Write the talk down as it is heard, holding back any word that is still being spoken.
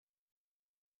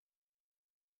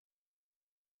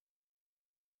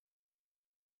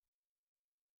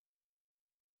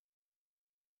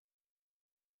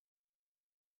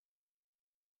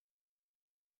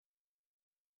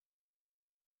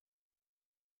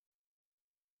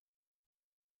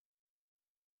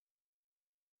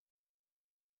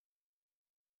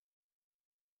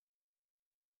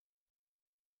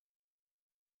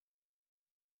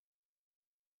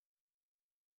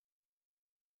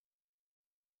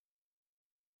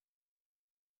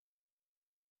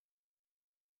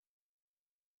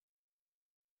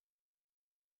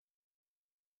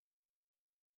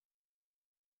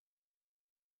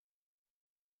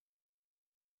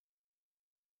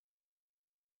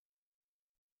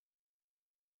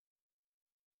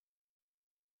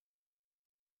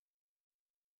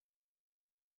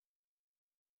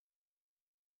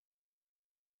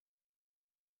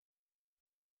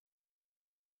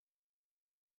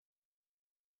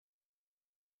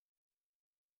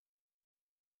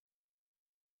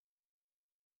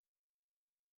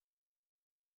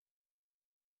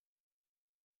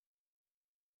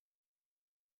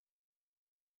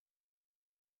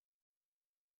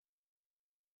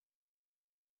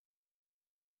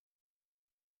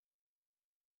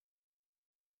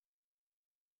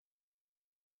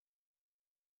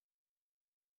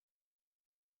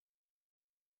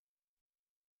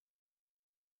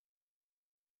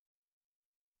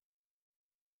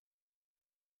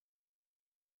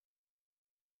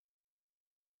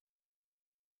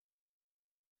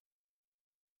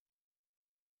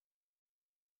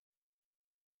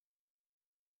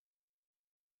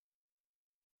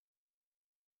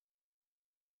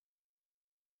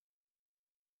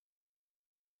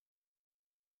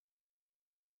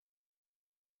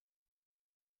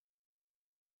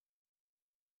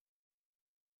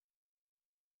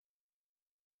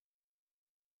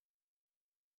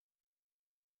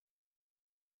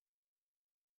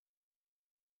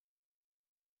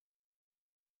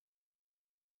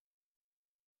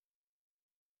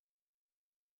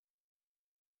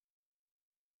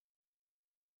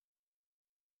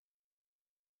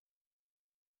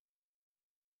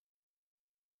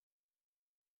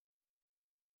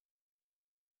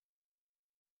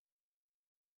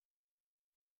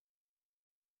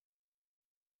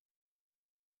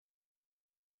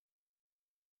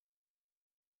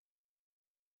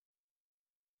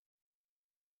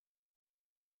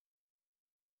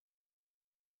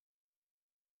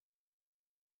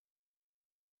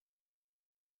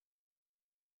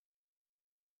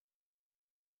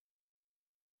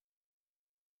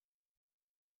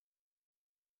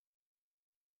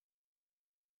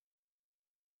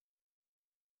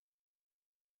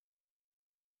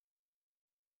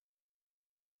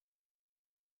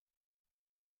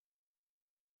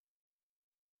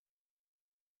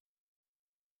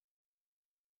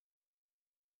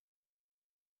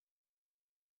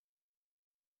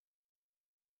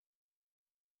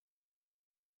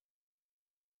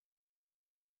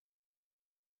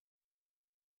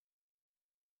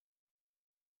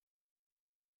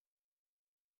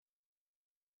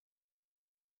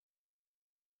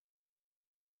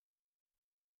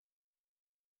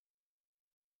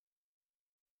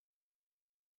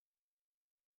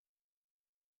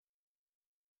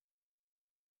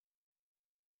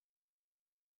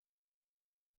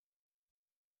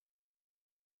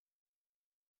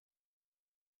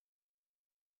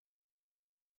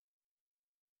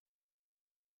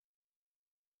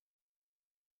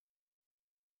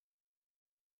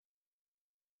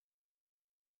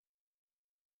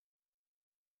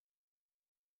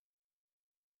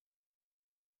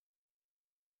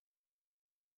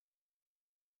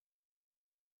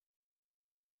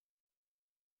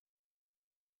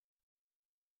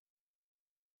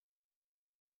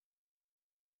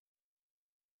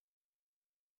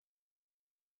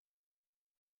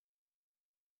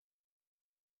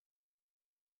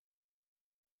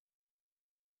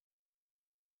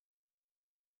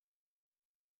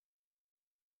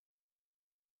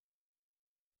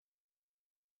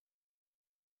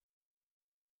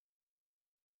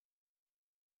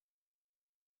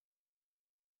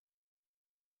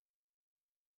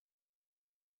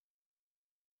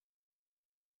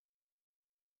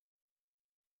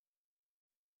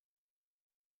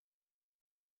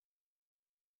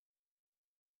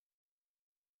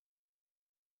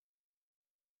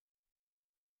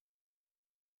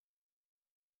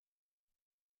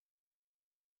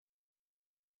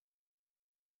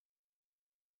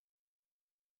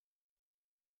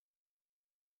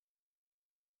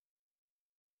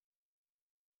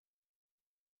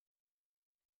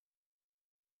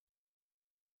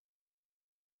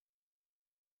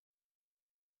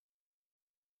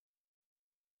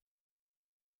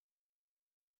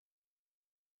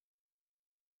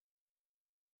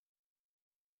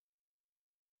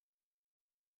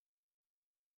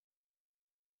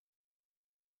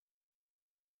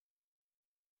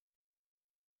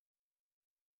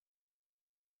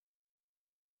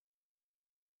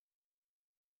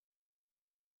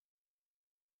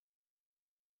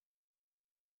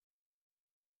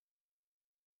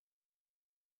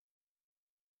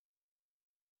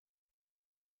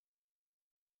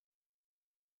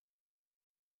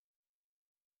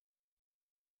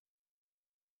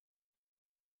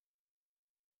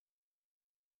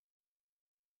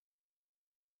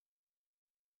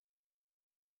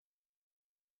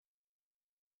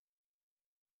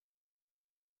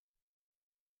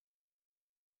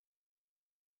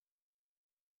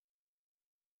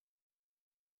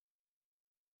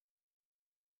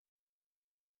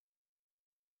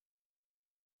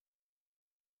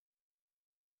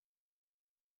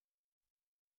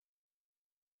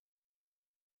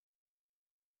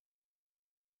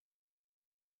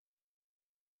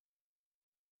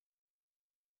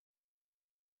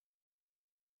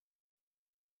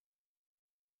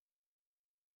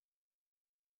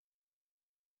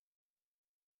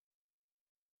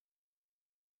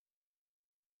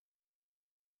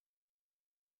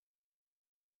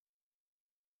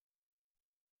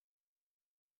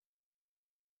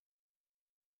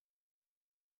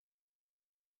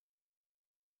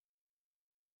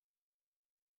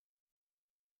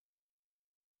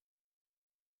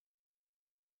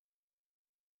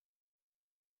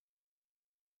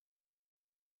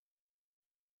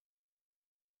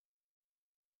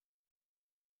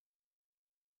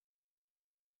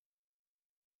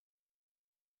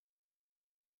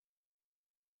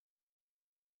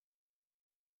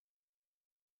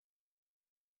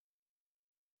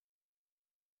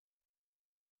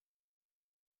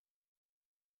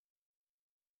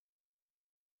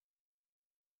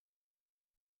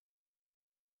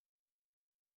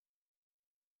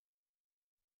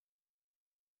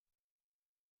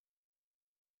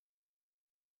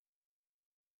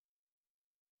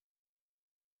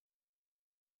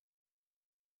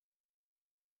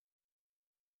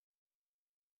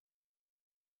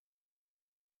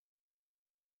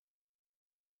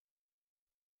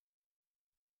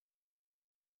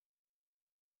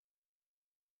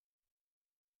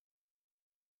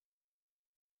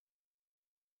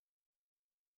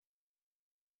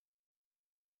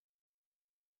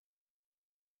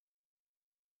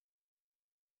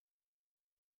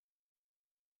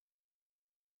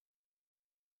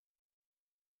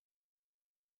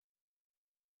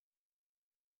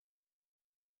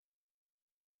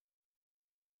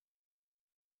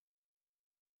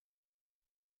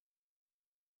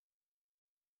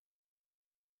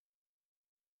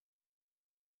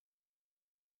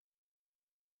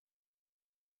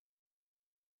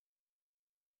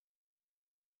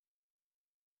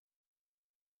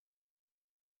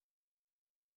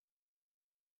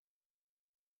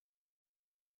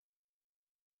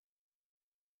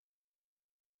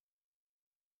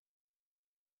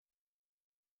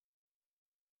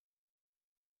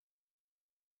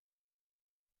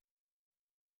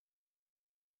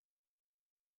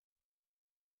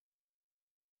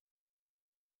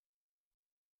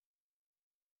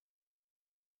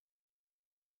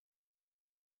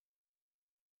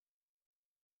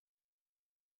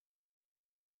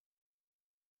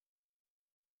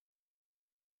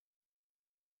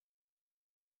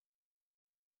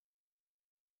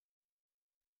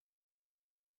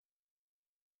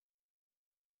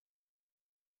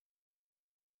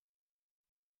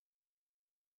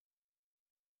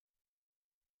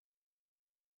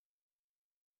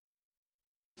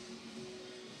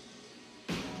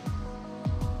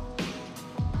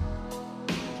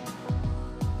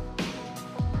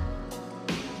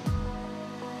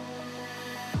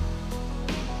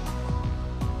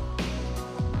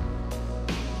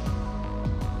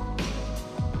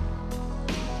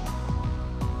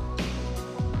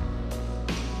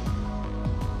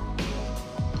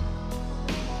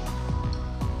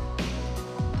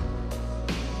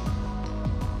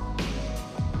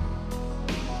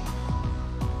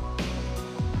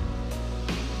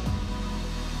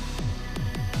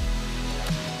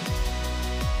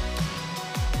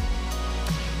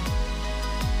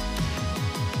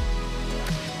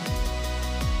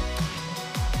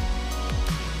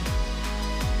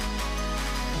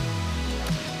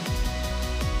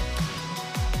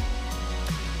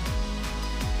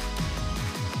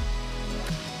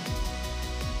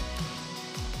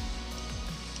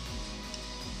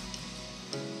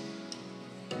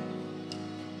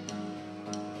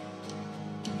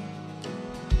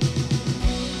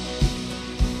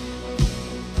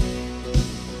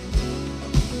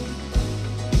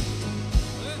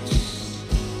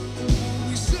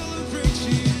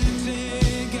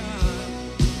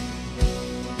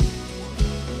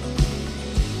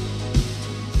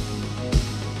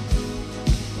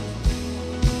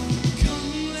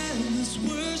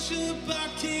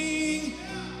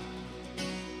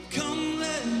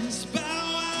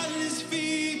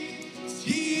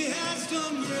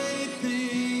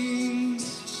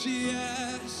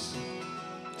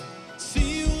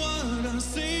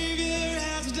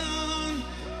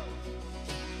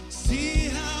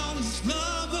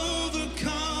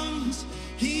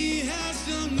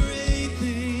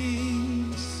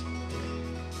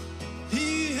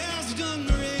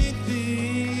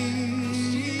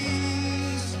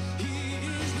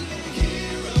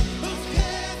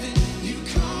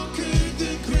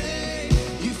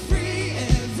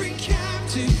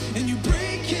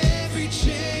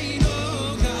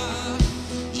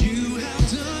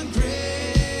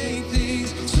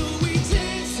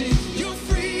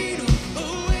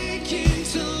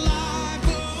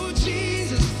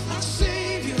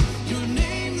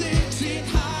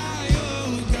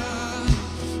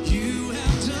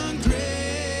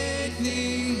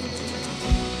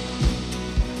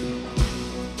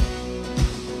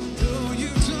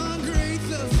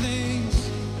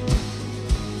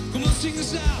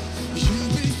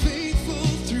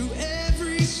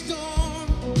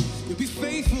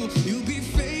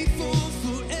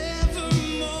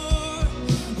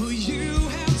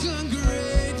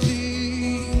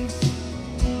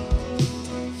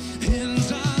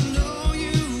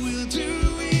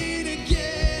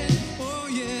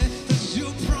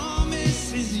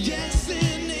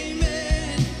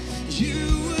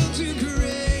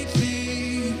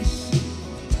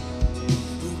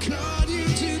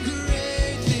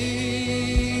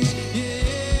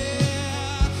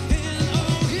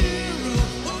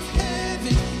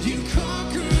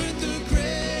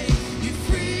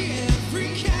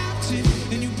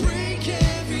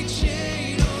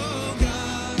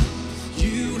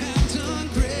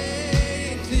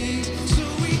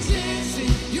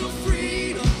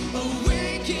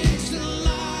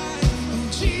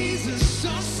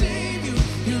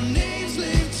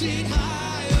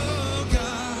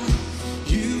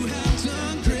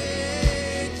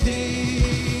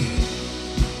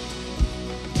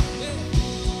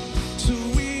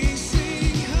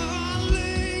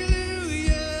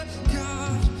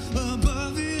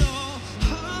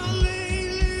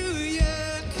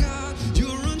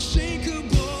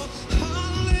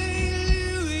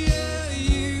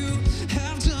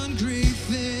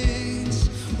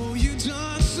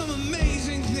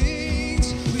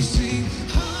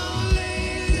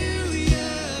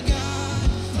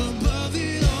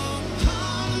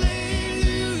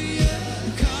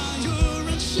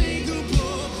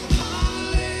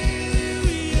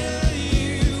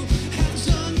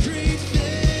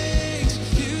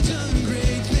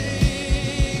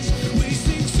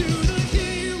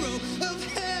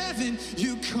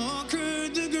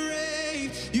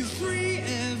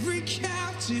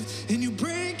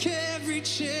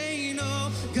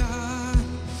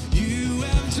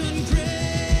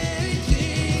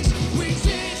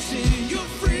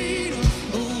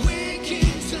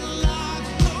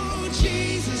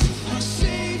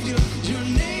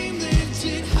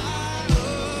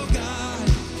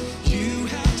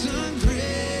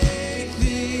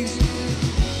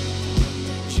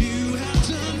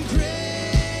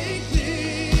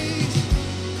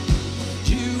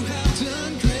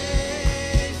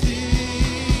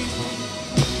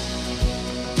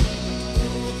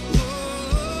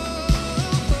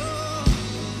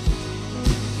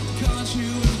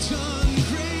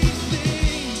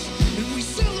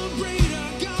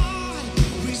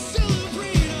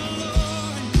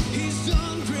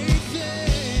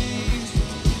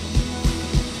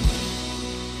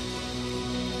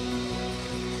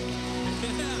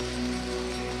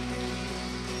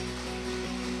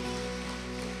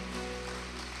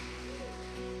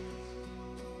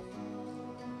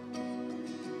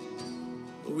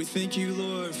we thank you,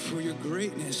 Lord, for your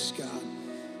greatness, God.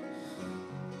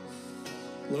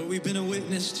 Lord, we've been a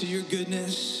witness to your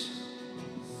goodness.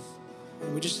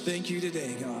 And we just thank you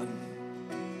today, God.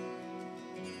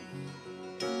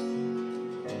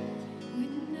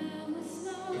 When I was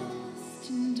lost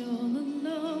and all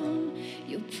alone,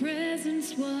 your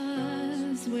presence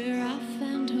was where I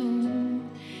found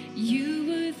home. You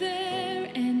were there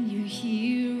and you're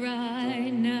here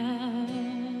right now.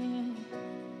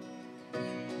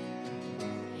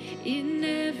 In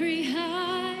every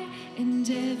high and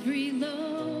every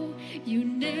low, you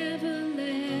never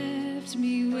left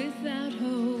me without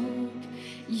hope.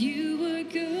 You were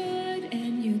good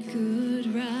and you're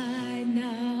good right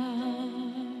now.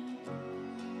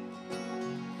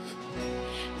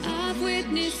 I've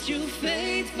witnessed your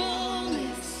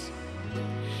faithfulness.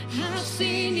 I've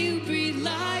seen you breathe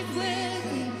life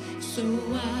within. So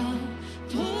I'll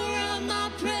pour out my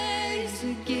praise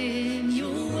again. You're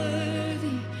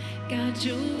worthy, God,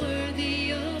 you're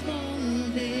worthy of all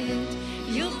of it.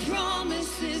 Your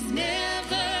promises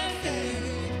never fail.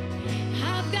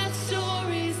 I've got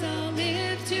stories I'll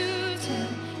live to tell.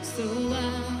 So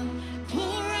I'll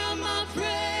pour out my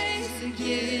praise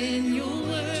again. You're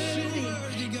worthy,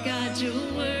 God,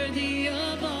 you're worthy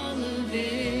of all of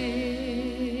it.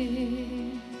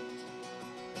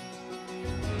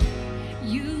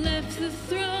 You left the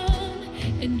throne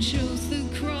and chose the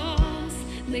cross,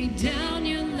 laid down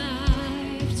your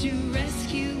life to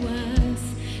rescue us.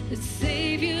 The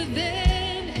Savior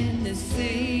then and the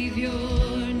Savior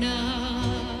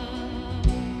now.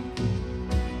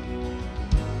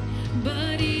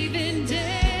 But even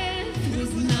death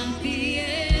was not the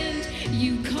end.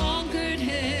 You conquered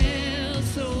hell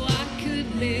so I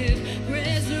could live,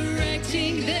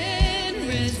 resurrecting then,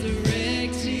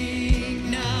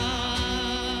 resurrecting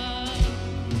now.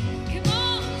 Come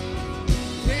on!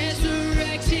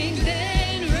 Resurrecting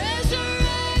then,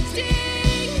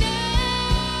 resurrecting now.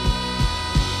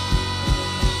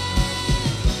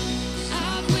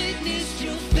 I've witnessed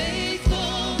your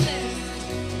faithfulness.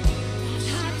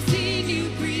 I've seen you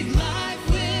breathe life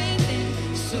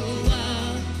within. So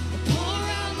I'll pour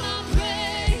out my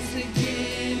praise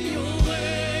again. You're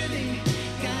worthy,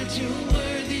 God, you're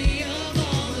worthy of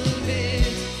all of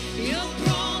it. Your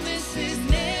promises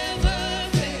never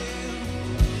fail.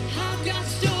 I've got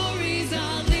stories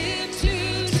I'll live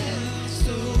to tell.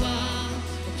 So I'll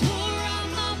pour out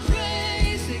my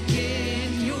praise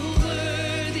again. You're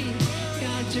worthy,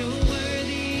 God, you're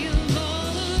worthy of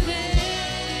all of it.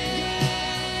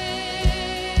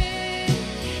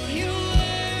 You're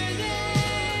worthy.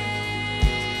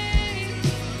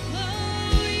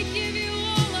 Oh, we give you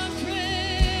all our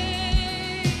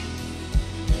praise.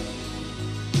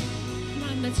 Come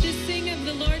on, let's just sing of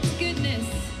the Lord's goodness.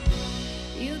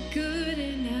 You're good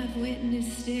and I've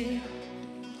witnessed it.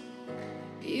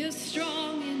 You're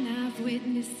strong and I've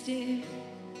witnessed it.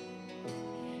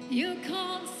 You're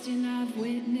constant, I've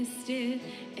witnessed it.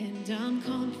 And I'm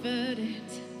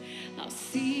confident I'll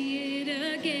see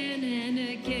it again and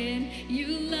again. You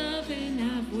love and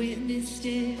I've witnessed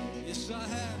it. Yes, I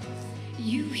have.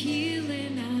 You heal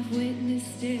and I've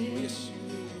witnessed it. Yes, you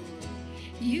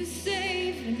do. You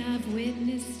save and I've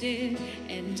witnessed it.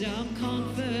 And I'm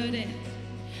confident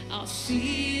I'll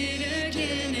see it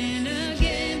again and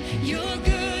again. You're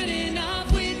good and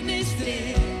I've witnessed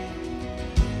it.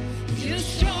 You're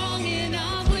strong and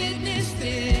I've witnessed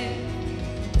it.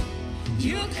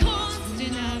 You're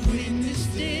constant, I've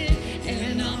witnessed it.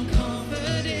 And I'm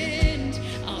confident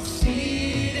I'll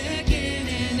see it again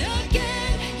and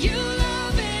again. You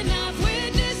love and I've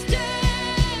witnessed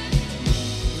it.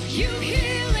 You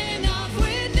heal and I've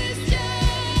witnessed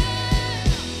it.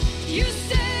 You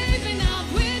save and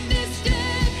I've witnessed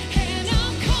it. And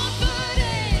I'm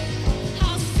confident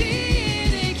I'll see it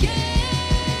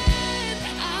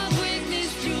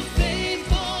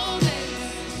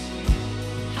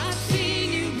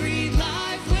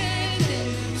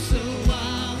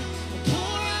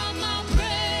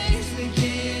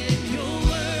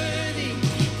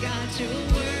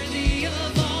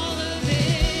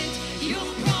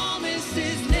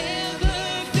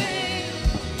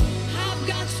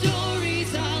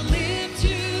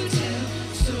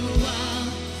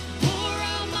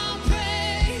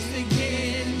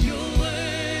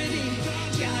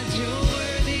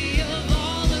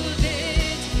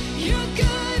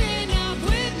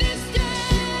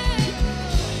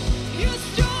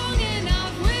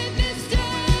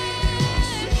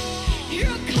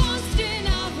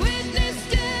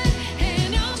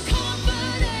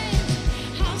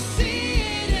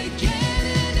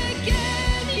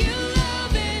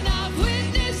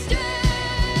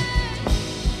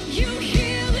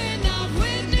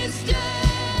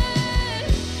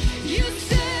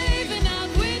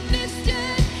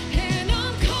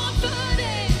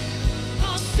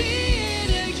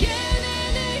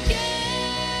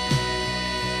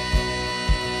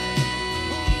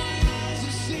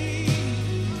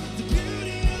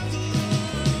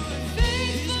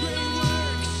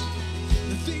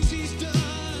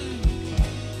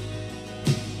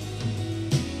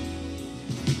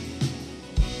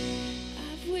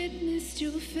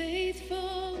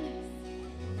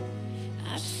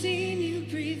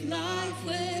give life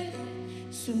with.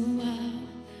 So I'll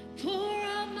pour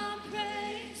out my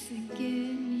praise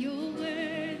again. You're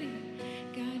worthy,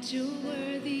 God, you're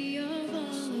worthy of all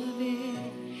of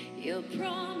it. Your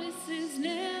promises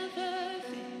never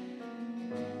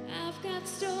fail. I've got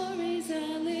stories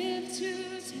I live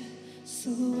to tell.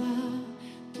 So I'll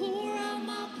pour out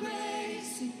my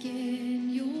praise again.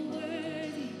 You're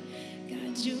worthy,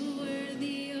 God, you're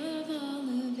worthy of all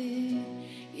of it.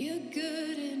 You're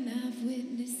good and I've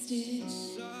witnessed it.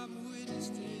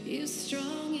 You're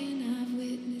strong and I've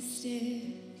witnessed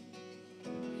it.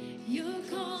 You're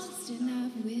constant,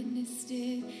 I've witnessed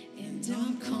it. And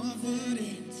I'm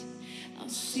confident I'll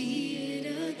see it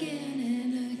again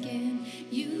and again.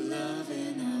 You love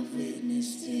and I've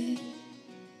witnessed it.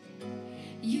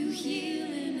 You heal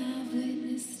and I've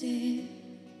witnessed it.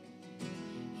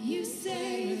 You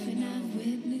save and I've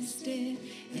witnessed it.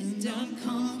 And I'm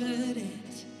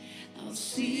confident I'll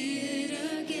see it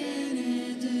again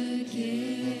and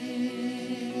again.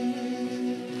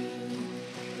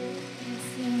 Yes,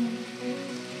 Lord.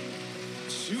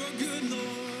 You are good, Lord.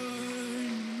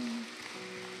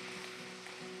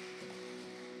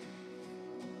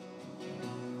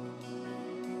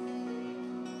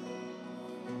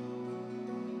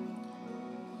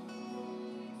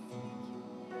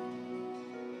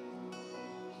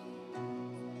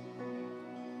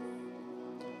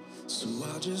 So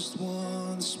I just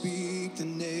want to speak the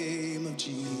name of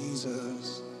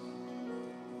Jesus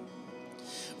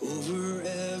over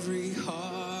every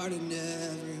heart and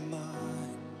every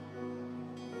mind.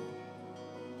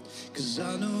 'Cause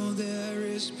I know there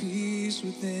is peace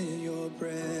within your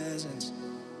presence.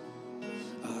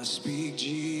 I speak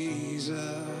Jesus.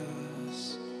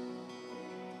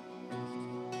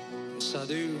 Yes, I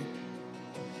do.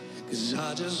 'Cause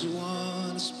I just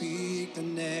want to speak the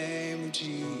name of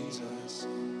Jesus.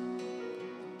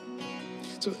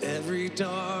 So every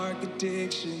dark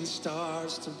addiction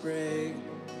starts to break,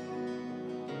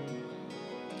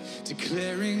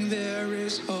 declaring there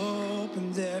is hope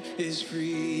and there is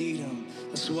freedom.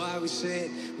 That's why we say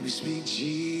it, we speak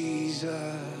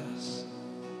Jesus.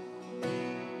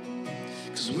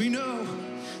 'Cause we know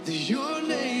that your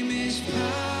name is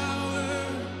power,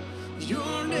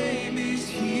 your name is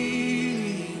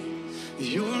healing,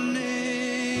 your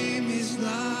name is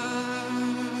life.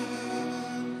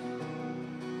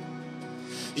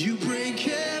 You break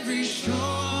every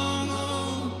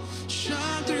stronghold,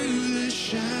 shine through the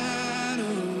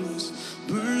shadows,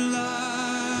 burn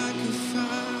like a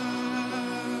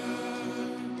fire.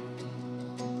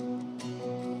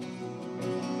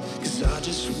 'Cause I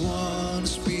just want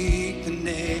to speak the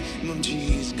name of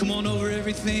Jesus. Come on, over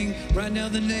everything right now,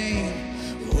 the name.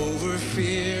 Over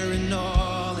fear and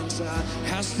all anxiety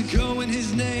has to go in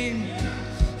his name.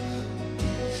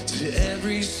 To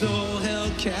every soul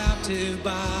held captive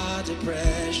by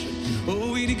depression,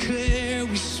 oh, we declare,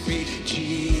 we speak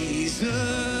Jesus.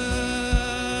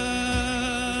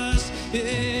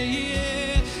 Yeah,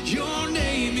 yeah. Your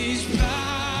name is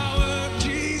power,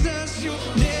 Jesus. Your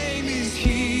name is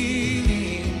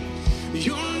healing.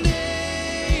 Your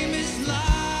name is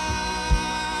life.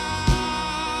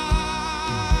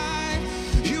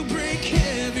 You break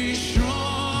every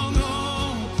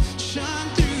stronghold, shine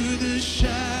through the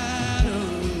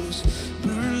shadows,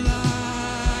 burn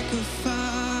like a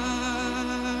fire.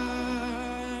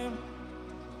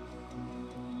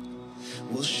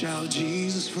 We'll shout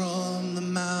Jesus from the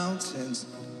mountains,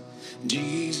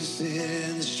 Jesus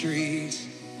in the streets,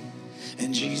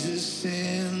 and Jesus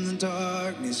in the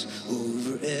darkness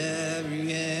over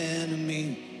every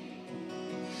enemy.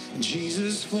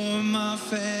 Jesus for my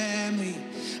family,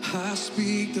 I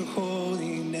speak the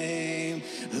holy name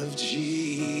of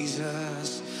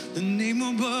Jesus. The name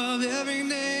above every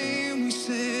name, we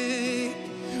say.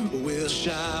 We'll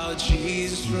shout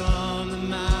Jesus from the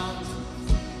mountain,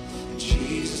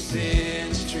 Jesus in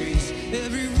the streets,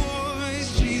 every voice,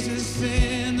 Jesus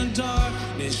in the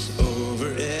darkness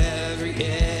over every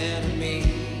enemy.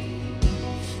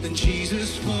 And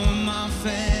Jesus for my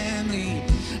family,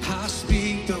 I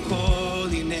speak the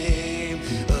holy name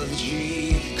of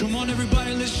Jesus. Come on,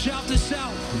 everybody, let's shout this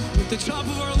out. With the top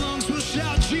of our lungs, we'll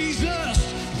shout Jesus.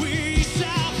 We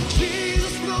shout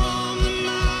Jesus from the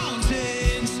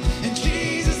mountains, and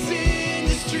Jesus in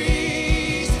the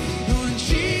streets, and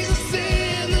Jesus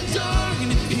in the dark,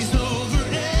 and he's over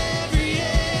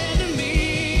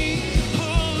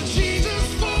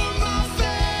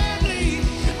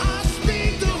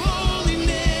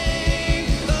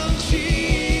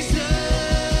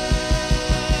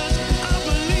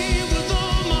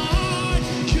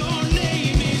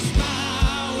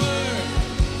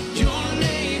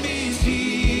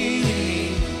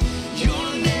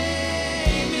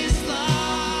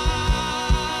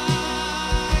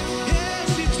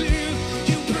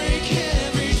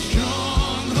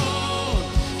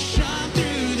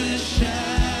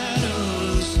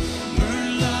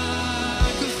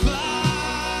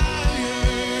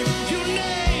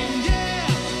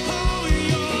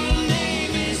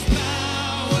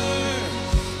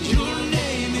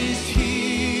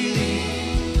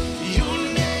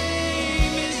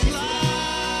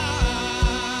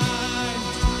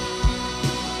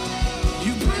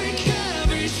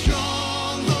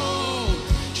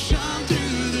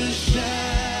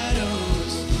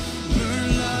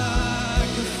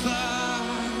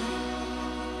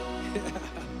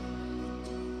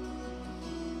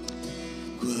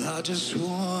Well, I just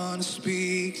want to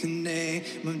speak the name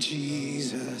of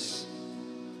Jesus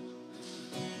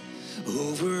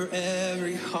over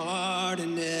every heart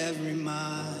and every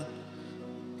mind.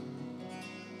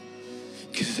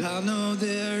 'Cause I know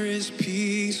there is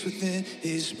peace within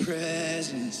his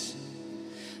presence.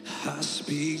 I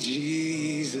speak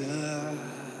Jesus.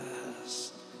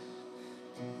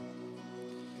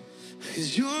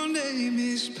 'Cause your name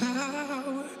is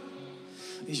power.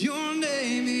 Your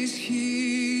name is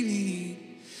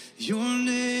healing. Your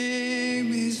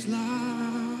name is life.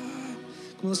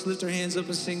 Come on, let's lift our hands up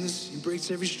and sing this. He breaks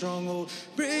every stronghold.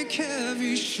 Break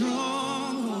every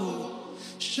stronghold.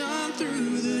 Shine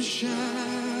through the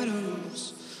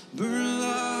shadows. Burn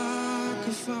like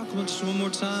a fire. Come on, just one more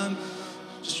time.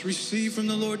 Just receive from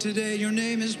the Lord today. Your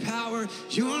name is power.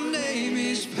 Your name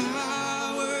is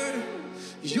power.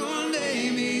 Your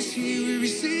name is healing. We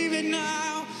receive it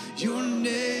now. Your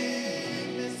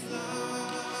name is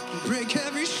love. You break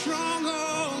every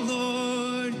stronghold,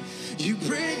 Lord. You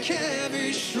break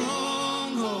every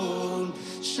stronghold.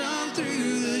 Shine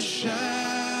through the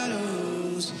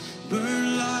shadows.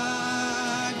 Burn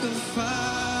like a fire.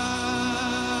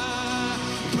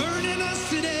 Burn in us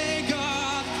today,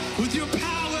 God, with your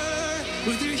power,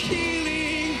 with your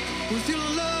healing, with your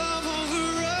love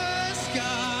over us,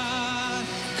 God.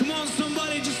 Come on,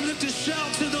 somebody, just lift a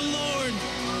shout to the Lord.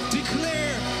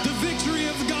 Declare the victory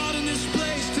of God in this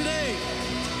place today.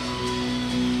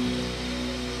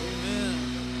 Amen.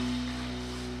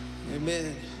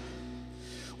 Amen.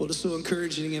 Well, it's so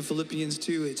encouraging in Philippians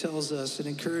 2. It tells us, it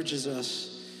encourages us.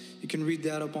 You can read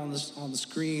that up on the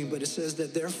screen, but it says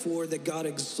that therefore that God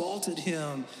exalted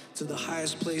him to the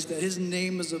highest place, that his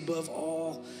name is above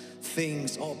all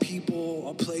things, all people,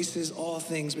 all places, all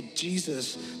things. But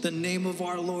Jesus, the name of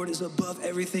our Lord, is above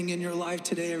everything in your life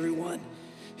today, everyone.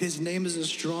 His name is a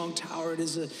strong tower. It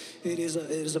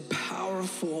is a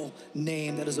powerful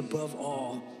name that is above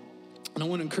all. And I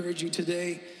want to encourage you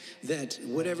today that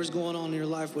whatever's going on in your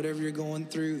life, whatever you're going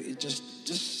through,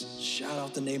 just shout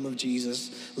out the name of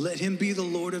Jesus. Let him be the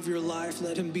Lord of your life.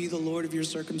 Let him be the Lord of your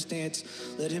circumstance.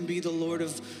 Let him be the Lord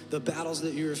of the battles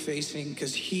that you're facing,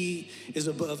 because he is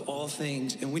above all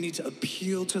things. And we need to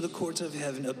appeal to the courts of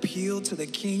heaven, appeal to the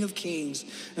King of Kings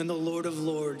and the Lord of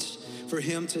Lords for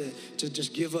him to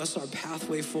just give us our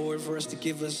pathway forward, for us to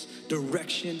give us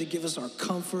direction, to give us our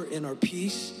comfort and our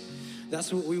peace.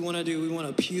 That's what we want to do. We want to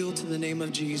appeal to the name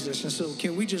of Jesus. And so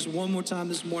can we just one more time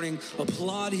this morning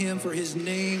applaud him for his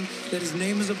name, that his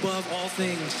name is above all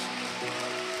things.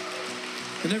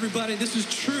 And everybody, this is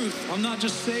truth. I'm not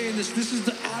just saying this. This is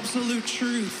the absolute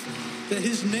truth, that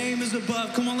his name is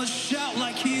above. Come on, let's shout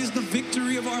like he is the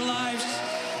victory of our lives.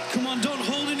 Come on, don't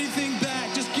hold anything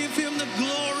back. Just give him the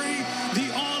glory,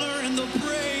 the honor, and the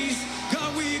praise.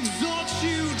 God, we exalt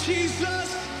you,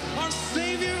 Jesus, our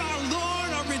Savior, our Lord,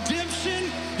 our redemption.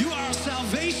 You are our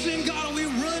salvation, God, and we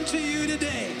run to you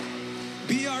today.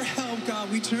 Be our help,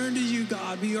 God. We turn to you,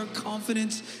 God. Be our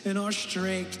confidence and our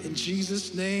strength. In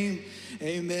Jesus' name,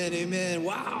 amen, amen.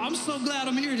 Wow, I'm so glad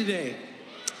I'm here today.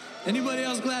 Anybody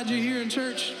else glad you're here in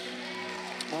church?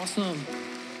 Awesome.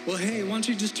 Well, hey, why don't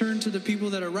you just turn to the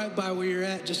people that are right by where you're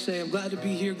at. Just say, I'm glad to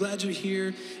be here, glad you're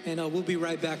here, and we'll be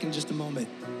right back in just a moment.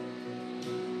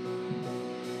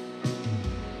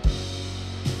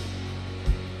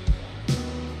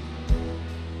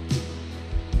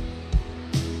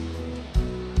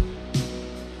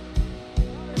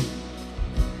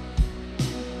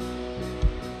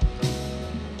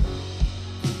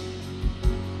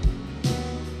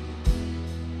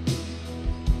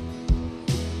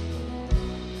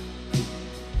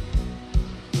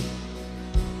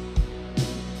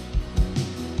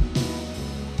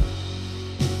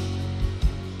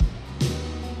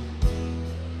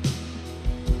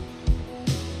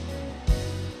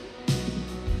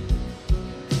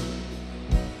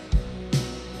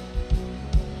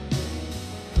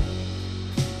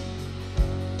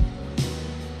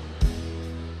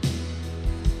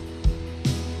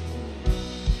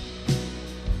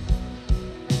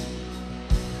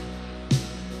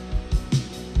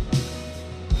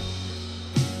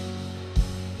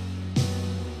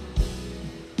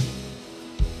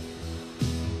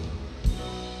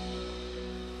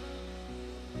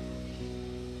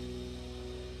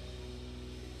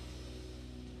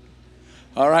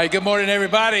 All right, good morning,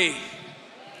 everybody.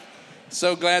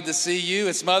 So glad to see you.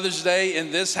 It's Mother's Day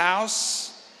in this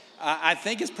house. I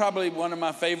think it's probably one of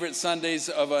my favorite Sundays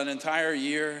of an entire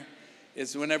year.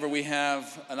 It's whenever we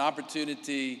have an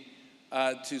opportunity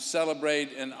to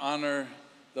celebrate and honor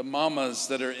the mamas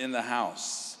that are in the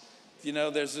house. You know,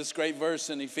 there's this great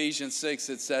verse in Ephesians 6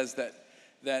 that says that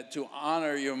that to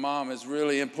honor your mom is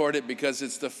really important because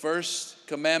it's the first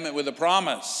commandment with a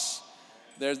promise.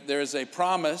 There's a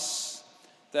promise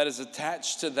that is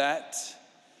attached to that.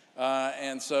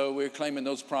 And so we're claiming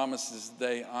those promises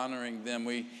today, honoring them.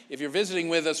 If you're visiting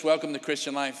with us, welcome to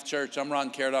Christian Life Church. I'm Ron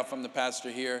Karadov. I'm the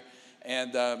pastor here.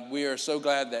 And we are so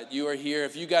glad that you are here.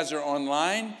 If you guys are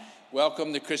online,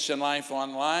 welcome to Christian Life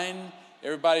Online.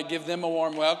 Everybody give them a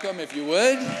warm welcome if you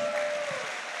would.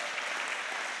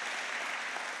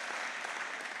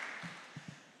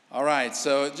 All right,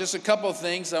 so just a couple of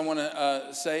things I want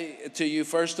to say to you.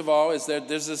 First of all, is that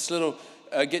there's this little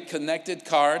Get Connected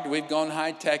card. We've gone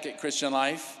high tech at Christian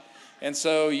Life. And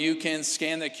so you can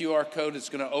scan the QR code. It's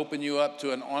going to open you up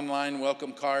to an online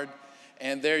welcome card.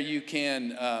 And there you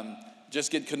can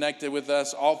just get connected with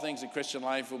us. All things at Christian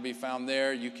Life will be found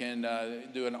there. You can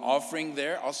do an offering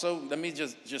there. Also, let me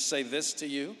just say this to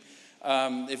you.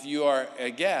 If you are a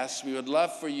guest, we would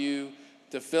love for you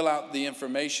to fill out the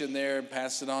information there and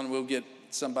pass it on. We'll get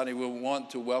somebody will want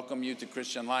to welcome you to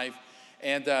Christian Life.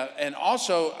 And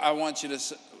also, I want you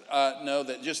to know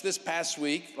that just this past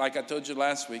week, like I told you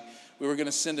last week, we were going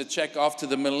to send a check off to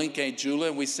the Malinke Jula,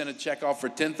 and we sent a check off for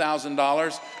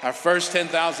 $10,000, our first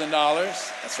 $10,000.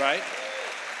 That's right.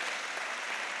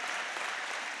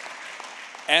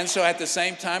 And so at the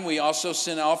same time, we also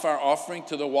sent off our offering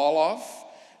to the Wolof.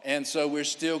 And so we're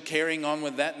still carrying on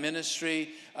with that ministry.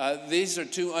 These are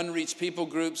two unreached people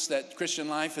groups that Christian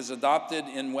Life has adopted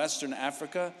in Western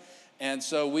Africa. And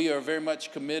so we are very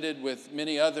much committed with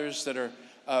many others that are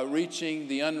reaching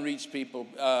the unreached people.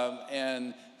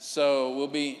 And so we'll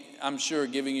be, I'm sure,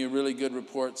 giving you really good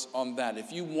reports on that.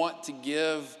 If you want to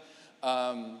give,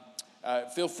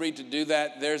 feel free to do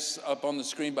that. There's up on the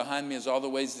screen behind me is all the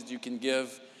ways that you can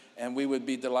give. And we would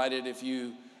be delighted if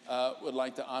you would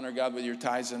like to honor God with your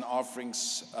tithes and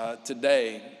offerings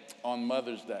today on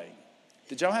Mother's Day.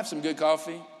 Did y'all have some good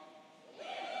coffee?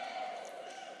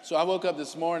 So I woke up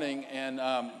this morning and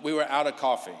we were out of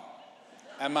coffee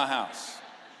at my house.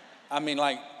 I mean,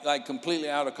 like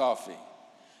completely out of coffee.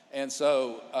 And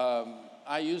so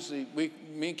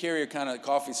me and Carrie are kind of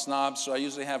coffee snobs, so I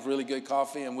usually have really good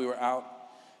coffee, and we were out.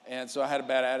 And so I had a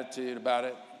bad attitude about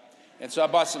it. And so I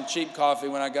bought some cheap coffee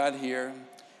when I got here.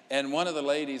 And one of the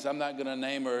ladies, I'm not going to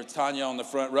name her, Tanya on the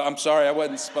front row. I'm sorry, I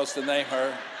wasn't supposed to name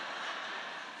her.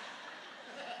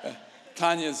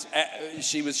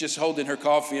 She was just holding her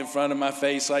coffee in front of my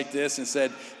face like this and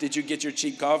said, "Did you get your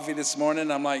cheap coffee this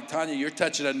morning?" I'm like, "Tanya, you're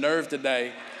touching a nerve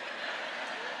today."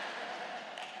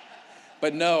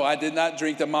 But no, I did not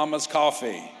drink the mama's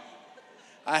coffee.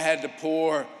 I had to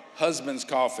pour husband's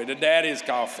coffee, the daddy's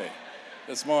coffee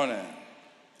this morning.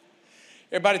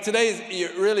 Everybody, today you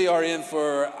really are in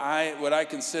for what I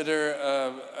consider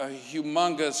a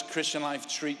humongous Christian Life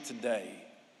treat today.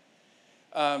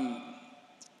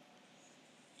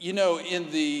 You know,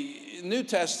 in the New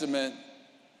Testament,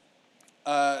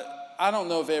 I don't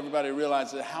know if everybody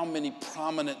realizes how many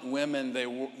prominent women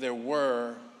there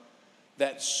were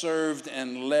that served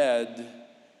and led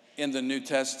in the New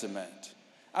Testament.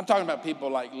 I'm talking about people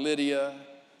like Lydia,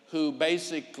 who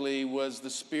basically was the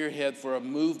spearhead for a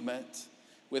movement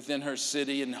within her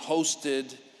city and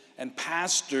hosted and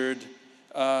pastored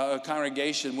a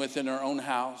congregation within her own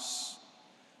house.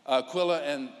 Aquila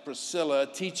and Priscilla, a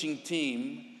teaching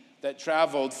team that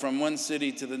traveled from one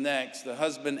city to the next. The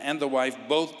husband and the wife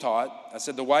both taught. I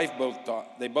said the wife both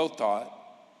taught. They both taught.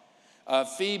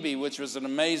 Phoebe, which was an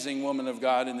amazing woman of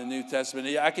God in the New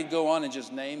Testament. I could go on and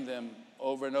just name them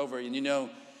over and over. And you know,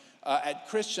 at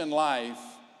Christian Life,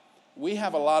 we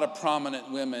have a lot of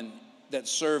prominent women that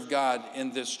serve God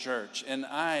in this church. And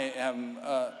I am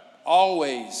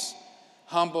always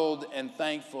humbled and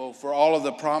thankful for all of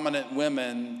the prominent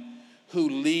women who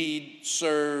lead,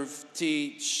 serve,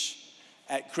 teach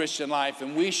at Christian Life.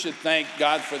 And we should thank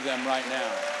God for them right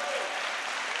now.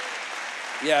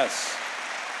 Yes.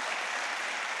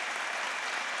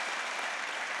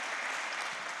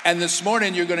 And this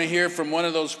morning, you're going to hear from one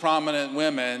of those prominent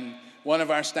women. One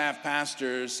of our staff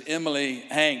pastors, Emily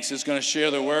Hanks, is going to share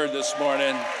the word this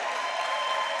morning.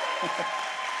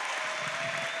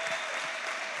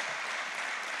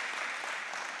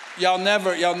 Y'all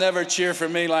never cheer for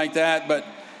me like that, but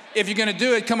if you're going to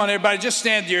do it, come on, everybody, just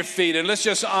stand to your feet and let's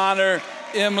just honor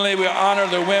Emily. We honor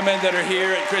the women that are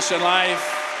here at Christian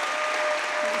Life.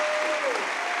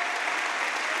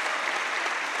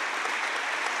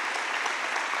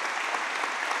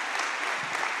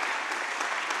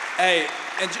 Hey,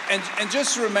 and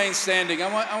just remain standing.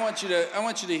 I want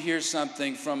you to hear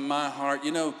something from my heart.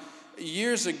 You know,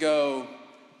 years ago,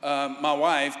 my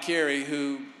wife Carrie,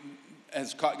 who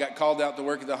got called out to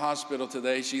work at the hospital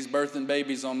today. She's birthing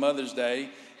babies on Mother's Day.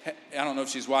 I don't know if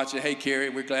she's watching. Hey, Carrie,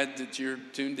 we're glad that you're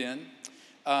tuned in.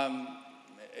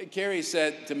 Carrie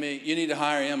said to me, you need to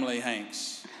hire Emily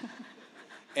Hanks.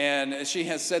 And she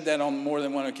has said that on more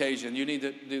than one occasion. You need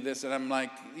to do this. And I'm like,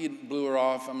 you blew her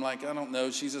off. I'm like, I don't know.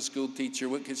 She's a school teacher.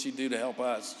 What could she do to help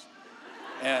us?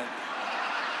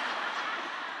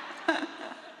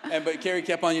 But Carrie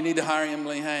kept on, you need to hire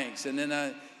Emily Hanks. And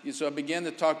then so I began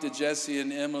to talk to Jesse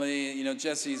and Emily. You know,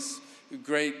 Jesse's a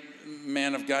great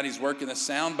man of God. He's working the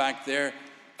sound back there.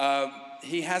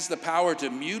 He has the power to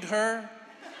mute her.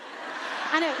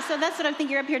 I know, so that's what I'm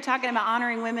thinking. You're up here talking about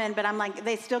honoring women, but I'm like,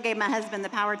 they still gave my husband the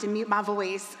power to mute my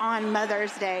voice on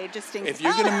Mother's Day, just in case. If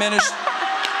you're going to minister...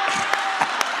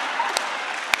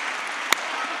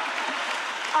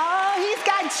 Oh, he's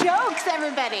got jokes,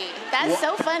 everybody. That's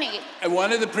so funny. And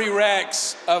one of the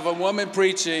prereqs of a woman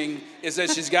preaching is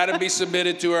that she's got to be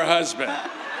submitted to her husband.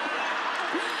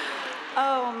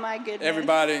 Oh, my goodness.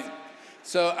 Everybody.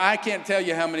 So I can't tell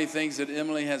you how many things that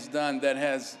Emily has done that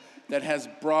has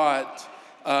brought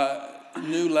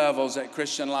new levels at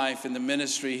Christian Life in the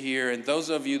ministry here. And those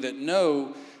of you that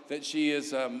know that she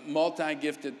is a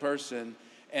multi-gifted person.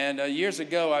 And years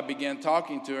ago, I began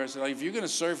talking to her. I said, if you're going to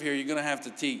serve here, you're going to have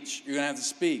to teach. You're going to have to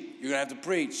speak. You're going to have to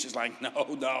preach. She's like,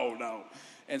 no.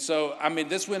 And so,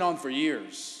 this went on for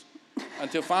years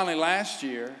until finally last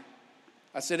year,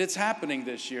 I said, it's happening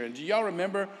this year. And do y'all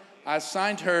remember I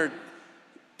assigned her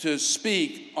to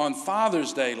speak on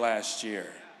Father's Day last year?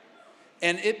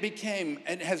 And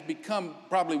it has become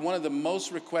probably one of the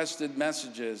most requested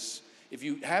messages. If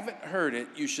you haven't heard it,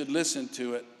 you should listen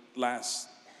to it last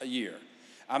year.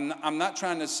 I'm not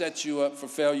trying to set you up for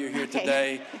failure here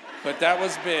today, but that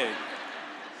was big.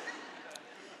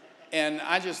 And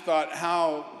I just thought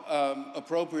how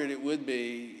appropriate it would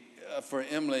be for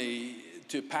Emily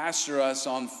to pastor us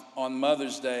on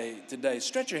Mother's Day today.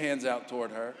 Stretch your hands out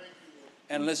toward her,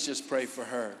 and let's just pray for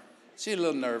her. She's a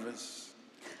little nervous.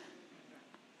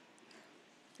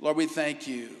 Lord, we thank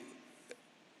you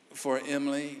for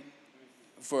Emily,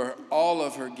 for all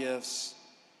of her gifts,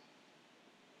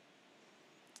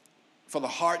 for the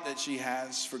heart that she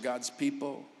has for God's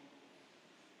people,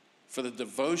 for the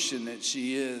devotion that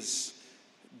she is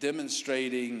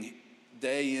demonstrating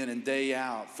day in and day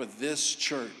out for this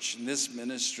church and this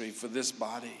ministry, for this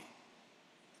body.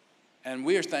 And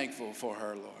we are thankful for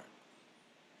her, Lord.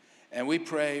 And we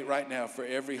pray right now for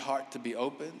every heart to be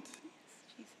opened,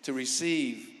 to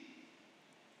receive,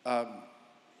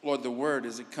 Lord, the word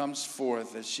as it comes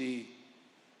forth, as she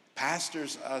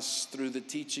pastors us through the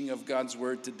teaching of God's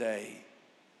word today.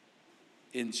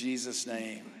 In Jesus'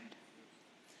 name,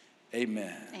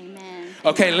 amen. Amen.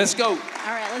 Okay, let's go. All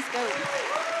right, let's go.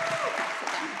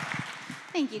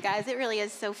 Thank you, guys. It really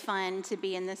is so fun to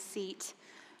be in this seat.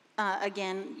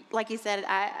 Again, like you said,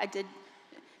 I did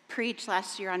preach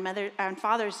last year on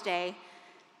Father's Day,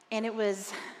 and it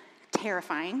was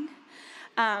terrifying,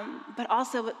 but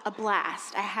also a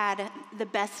blast. I had the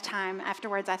best time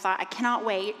afterwards. I thought, I cannot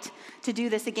wait to do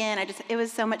this again. It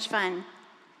was so much fun.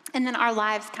 And then our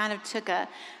lives kind of took a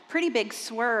pretty big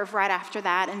swerve right after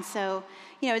that. And so,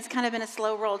 it's kind of been a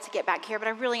slow roll to get back here, but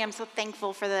I really am so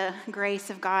thankful for the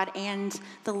grace of God and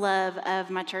the love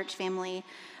of my church family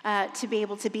to be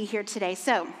able to be here today.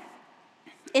 So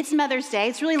it's Mother's Day.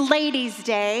 It's really Ladies'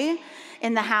 Day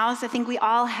in the house. I think we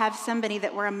all have somebody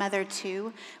that we're a mother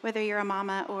to, whether you're a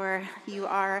mama or you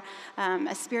are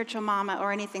a spiritual mama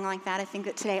or anything like that. I think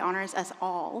that today honors us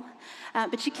all.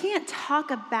 But you can't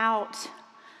talk about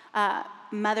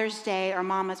Mother's Day or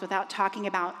mamas without talking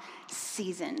about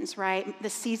seasons, right? The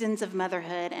seasons of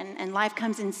motherhood, and life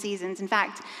comes in seasons. In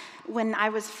fact, when I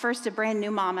was first a brand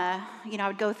new mama, I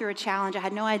would go through a challenge. I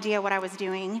had no idea what I was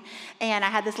doing, and I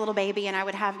had this little baby, and I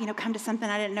would have, come to something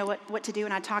I didn't know what to do,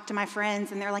 and I'd talk to my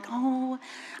friends, and they're like, oh,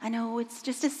 I know, it's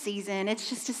just a season. It's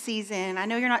just a season. I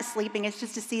know you're not sleeping. It's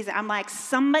just a season. I'm like,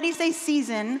 somebody say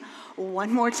season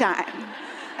one more time,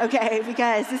 okay?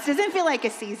 Because this doesn't feel like a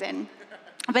season.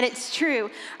 But it's true.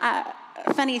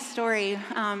 Funny story.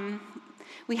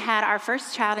 We had our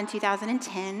first child in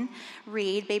 2010,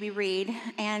 baby Reed,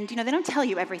 and they don't tell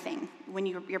you everything when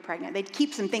you're pregnant. They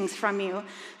keep some things from you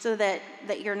so that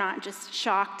you're not just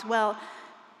shocked. Well,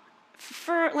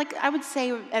 for I would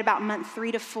say at about month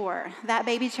 3 to 4, that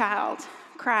baby child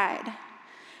cried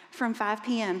from 5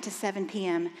 p.m. to 7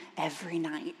 p.m. every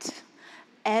night.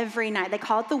 Every night. They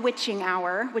call it the witching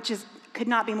hour, which could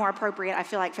not be more appropriate, I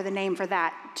feel like, for the name for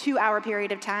that 2-hour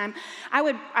period of time. I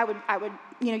would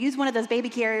use one of those baby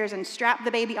carriers and strap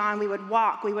the baby on. We would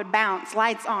walk, we would bounce,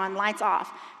 lights on, lights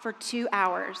off, for 2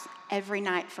 hours every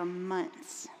night for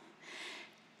months.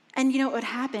 And you know what would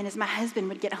happen is my husband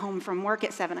would get home from work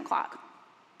at 7 o'clock,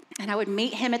 and I would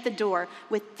meet him at the door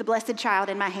with the blessed child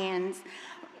in my hands,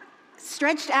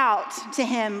 stretched out to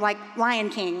him like Lion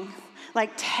King,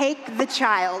 like, take the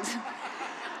child.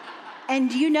 And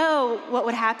do you know what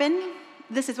would happen?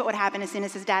 This is what would happen as soon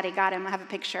as his daddy got him. I have a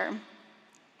picture.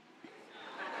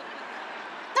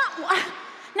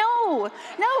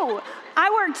 No. I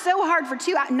worked so hard for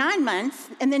 9 months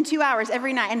and then 2 hours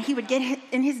every night, and he would get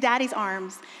in his daddy's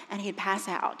arms and he'd pass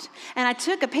out. And I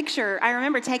took a picture. I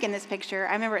remember taking this picture.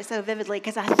 I remember it so vividly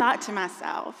because I thought to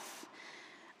myself,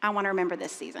 I want to remember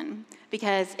this season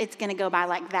because it's going to go by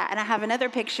like that. And I have another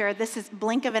picture. This is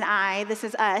blink of an eye. This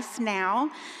is us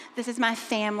now. This is my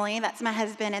family. That's my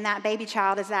husband. And that baby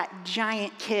child is that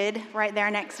giant kid right there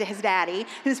next to his daddy,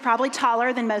 who's probably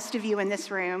taller than most of you in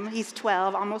this room. He's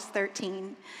 12, almost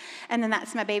 13. And then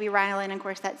that's my baby Rylan, and of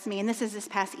course that's me. And this is this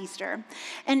past Easter.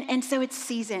 And so it's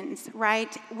seasons,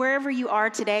 right? Wherever you are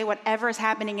today, whatever is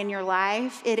happening in your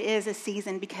life, it is a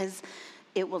season because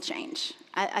it will change.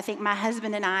 I think my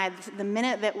husband and I, the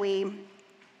minute that we,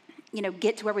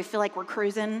 get to where we feel like we're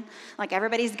cruising, like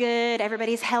everybody's good,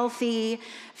 everybody's healthy,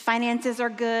 finances are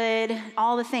good,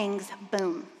 all the things,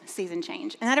 boom, season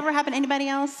change. And that ever happened to anybody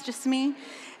else? Just me?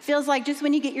 Feels like just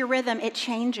when you get your rhythm, it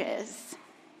changes.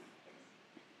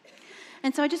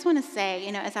 And so I just want to say,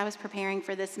 as I was preparing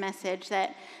for this message,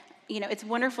 that it's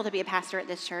wonderful to be a pastor at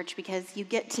this church because I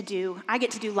get to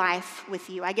do life with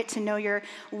you. I get to know your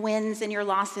wins and your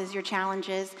losses, your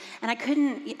challenges. And I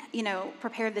couldn't,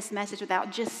 prepare this message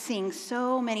without just seeing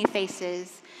so many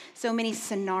faces, so many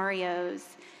scenarios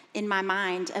in my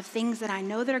mind of things that I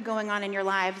know that are going on in your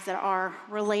lives that are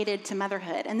related to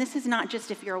motherhood. And this is not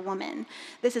just if you're a woman.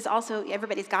 This is also,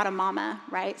 everybody's got a mama,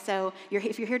 right? So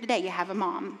if you're here today, you have a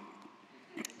mom.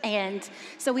 And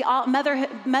so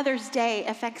Mother's Day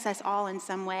affects us all in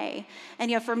some way.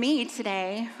 And for me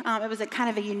today, it was a kind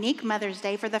of a unique Mother's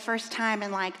Day. For the first time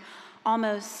in like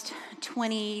almost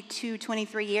 22,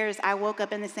 23 years, I woke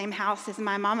up in the same house as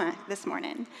my mama this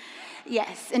morning.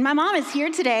 Yes, and my mom is here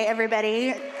today,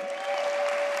 everybody.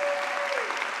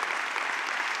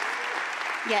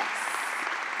 Yes.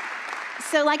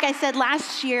 So like I said,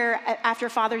 last year after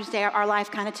Father's Day, our life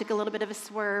kind of took a little bit of a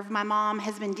swerve. My mom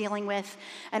has been dealing with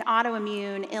an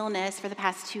autoimmune illness for the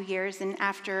past 2 years. And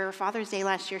after Father's Day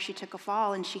last year, she took a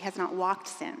fall and she has not walked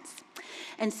since.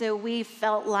 And so we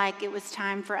felt like it was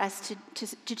time for us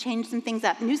to change some things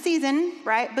up. New season,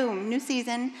 right? Boom, new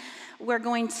season. We're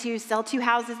going to sell 2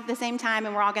 houses at the same time,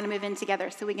 and we're all going to move in together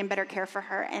so we can better care for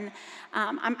her. And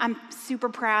I'm super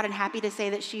proud and happy to say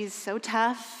that she's so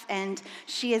tough, and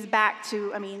she is back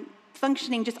to,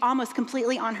 functioning just almost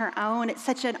completely on her own. It's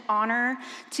such an honor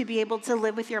to be able to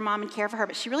live with your mom and care for her,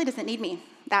 but she really doesn't need me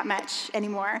that much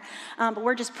anymore. But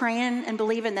we're just praying and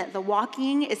believing that the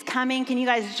walking is coming. Can you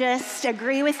guys just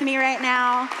agree with me right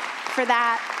now for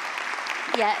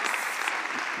that? Yes.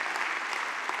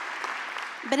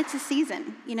 But it's a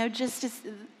season, just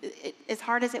as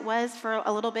hard as it was for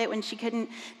a little bit when she couldn't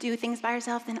do things by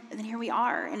herself, then here we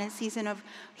are in a season of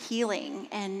healing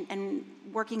and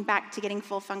working back to getting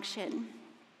full function.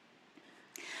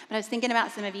 But I was thinking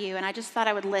about some of you, and I just thought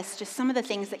I would list just some of the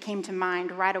things that came to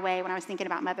mind right away when I was thinking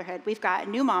about motherhood. We've got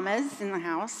new mamas in the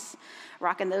house,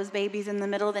 rocking those babies in the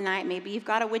middle of the night. Maybe you've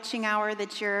got a witching hour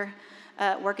that you're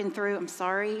working through. I'm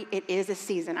sorry, it is a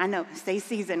season. I know, say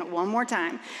season one more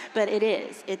time, but it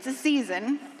is. It's a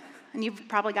season, and you've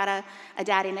probably got a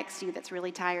daddy next to you that's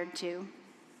really tired too.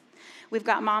 We've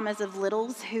got mamas of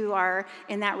littles who are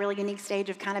in that really unique stage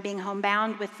of kind of being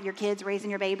homebound with your kids, raising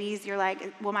your babies. You're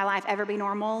like, will my life ever be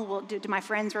normal? Do my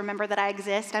friends remember that I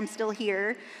exist? I'm still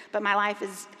here, but my life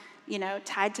is,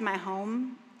 tied to my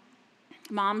home.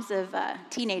 Moms of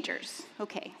teenagers.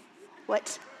 Okay,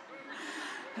 what?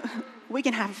 We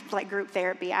can have group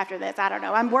therapy after this. I don't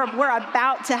know. We're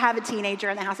about to have a teenager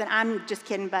in the house, and I'm just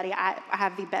kidding, buddy. I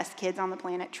have the best kids on the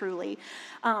planet, truly.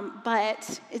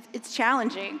 But it's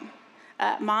challenging.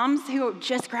 Moms who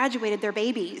just graduated their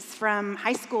babies from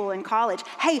high school and college.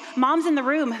 Hey, moms in the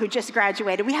room who just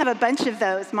graduated. We have a bunch of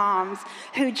those moms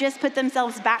who just put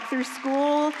themselves back through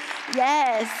school.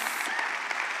 Yes.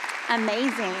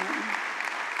 Amazing.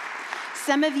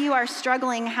 Some of you are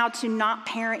struggling how to not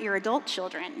parent your adult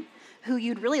children who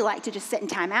you'd really like to just sit in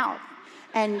time out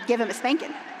and give them a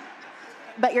spanking.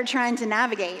 But you're trying to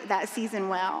navigate that season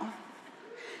well.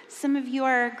 Some of you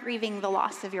are grieving the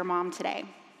loss of your mom today,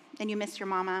 and you miss your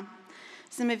mama.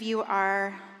 Some of you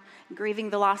are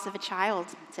grieving the loss of a child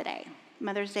today.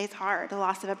 Mother's Day is hard, the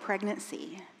loss of a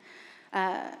pregnancy,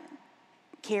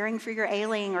 caring for your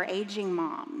ailing or aging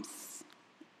moms.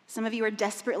 Some of you are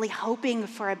desperately hoping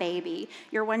for a baby.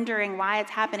 You're wondering why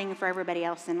it's happening for everybody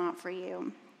else and not for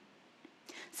you.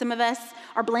 Some of us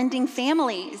are blending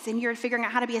families, and you're figuring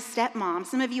out how to be a stepmom.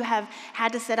 Some of you have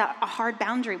had to set a hard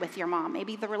boundary with your mom.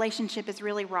 Maybe the relationship is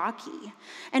really rocky.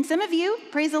 And some of you,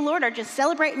 praise the Lord, are just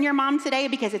celebrating your mom today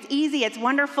because it's easy, it's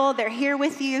wonderful, they're here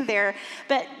with you,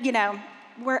 but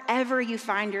wherever you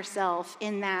find yourself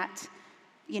in that,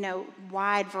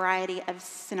 wide variety of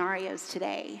scenarios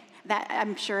today, that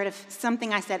I'm sure if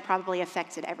something I said probably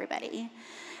affected everybody.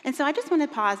 And so I just want to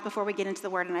pause before we get into the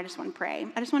word, and I just want to pray.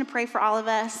 I just want to pray for all of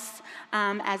us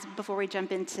before we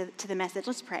jump into the message.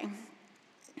 Let's pray.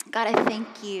 God, I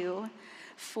thank you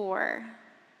for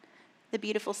the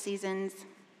beautiful seasons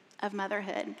of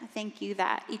motherhood. I thank you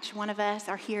that each one of us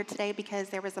are here today because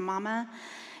there was a mama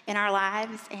in our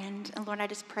lives. And Lord, I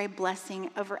just pray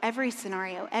blessing over every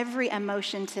scenario, every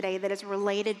emotion today that is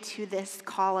related to this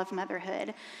call of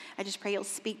motherhood. I just pray you'll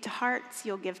speak to hearts,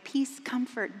 you'll give peace,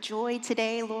 comfort, joy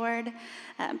today, Lord,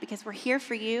 because we're here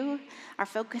for you. Our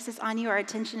focus is on you, our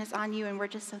attention is on you, and we're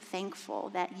just so thankful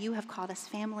that you have called us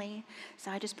family. So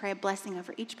I just pray a blessing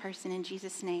over each person in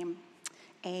Jesus' name.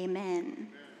 Amen.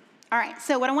 All right,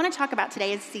 so what I want to talk about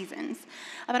today is seasons,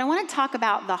 but I want to talk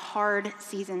about the hard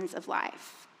seasons of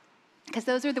life. Because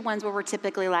those are the ones where we're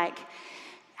typically like,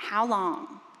 how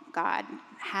long, God?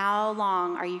 How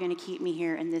long are you going to keep me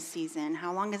here in this season?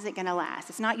 How long is it going to last?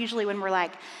 It's not usually when we're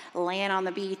like laying on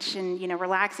the beach and,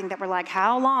 relaxing that we're like,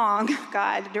 how long,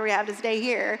 God, do we have to stay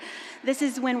here? This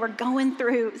is when we're going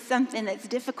through something that's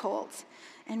difficult.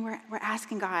 And we're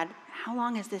asking God, how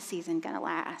long is this season going to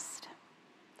last?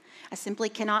 I simply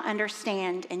cannot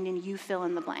understand, and then you fill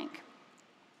in the blank.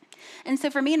 And so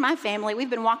for me and my family, we've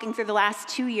been walking through the last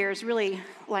 2 years, really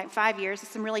like 5 years,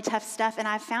 some really tough stuff. And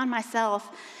I found myself,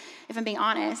 if I'm being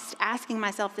honest, asking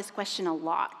myself this question a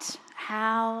lot.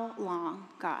 How long,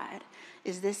 God,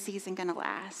 is this season going to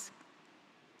last?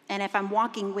 And if I'm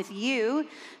walking with you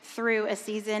through a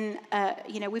season,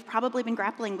 we've probably been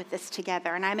grappling with this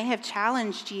together. And I may have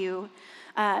challenged you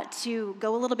to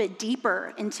go a little bit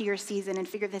deeper into your season and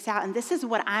figure this out. And this is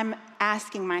what I'm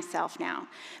asking myself now.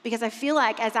 Because I feel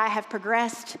like as I have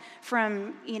progressed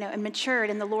from, and matured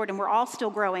in the Lord, and we're all still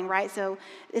growing, right? So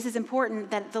this is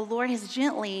important that the Lord has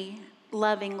gently,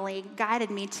 lovingly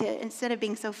guided me to, instead of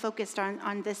being so focused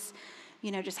on this,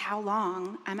 just how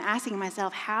long, I'm asking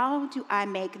myself, how do I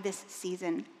make this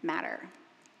season matter?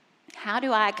 How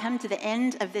do I come to the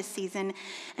end of this season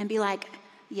and be like,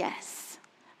 yes,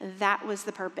 that was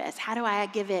the purpose? How do I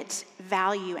give it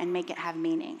value and make it have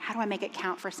meaning? How do I make it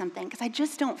count for something? Because I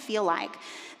just don't feel like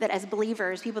that as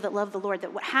believers, people that love the Lord,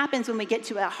 that what happens when we get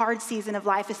to a hard season of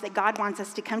life is that God wants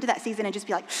us to come to that season and just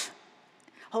be like,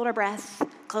 hold our breath,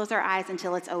 close our eyes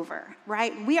until it's over,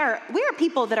 right? We are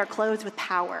people that are clothed with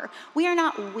power. We are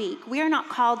not weak. We are not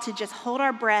called to just hold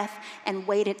our breath and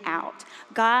wait it out.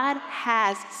 God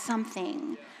has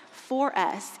something for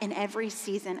us in every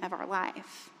season of our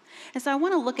life. And so I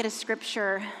want to look at a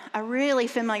scripture, a really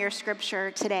familiar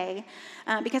scripture today,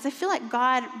 because I feel like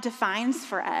God defines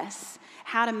for us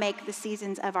how to make the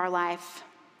seasons of our life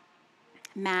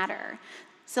matter.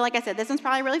 So like I said, this one's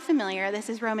probably really familiar. This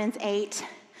is Romans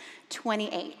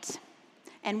 8:28.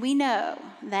 And we know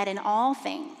that in all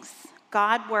things,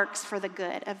 God works for the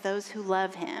good of those who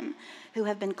love him, who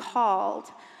have been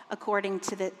called according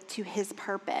to his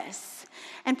purpose.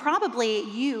 And probably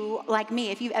you, like me,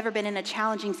 if you've ever been in a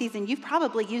challenging season, you've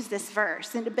probably used this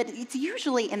verse, but it's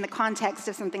usually in the context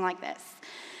of something like this.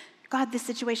 God, this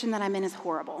situation that I'm in is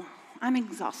horrible. I'm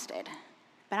exhausted,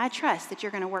 but I trust that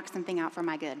you're going to work something out for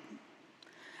my good.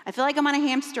 I feel like I'm on a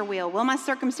hamster wheel. Will my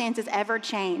circumstances ever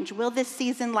change? Will this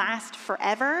season last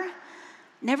forever?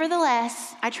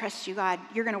 Nevertheless, I trust you, God.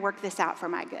 You're going to work this out for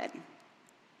my good.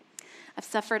 I've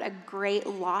suffered a great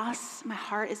loss. My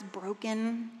heart is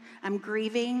broken. I'm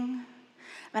grieving.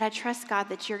 But I trust, God,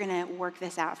 that you're going to work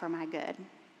this out for my good.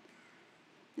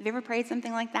 Have you ever prayed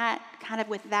something like that, kind of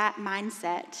with that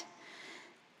mindset?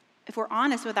 If we're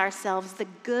honest with ourselves, the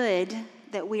good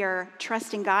that we are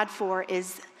trusting God for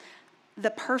is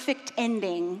the perfect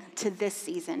ending to this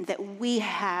season that we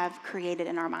have created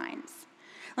in our minds.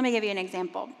 Let me give you an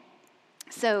example.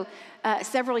 So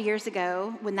several years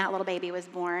ago, when that little baby was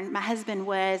born, my husband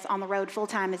was on the road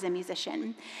full-time as a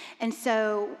musician. And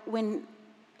so when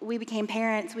we became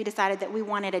parents, we decided that we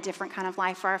wanted a different kind of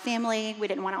life for our family. We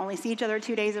didn't want to only see each other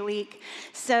 2 days a week.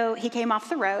 So he came off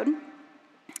the road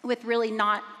with really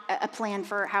not a plan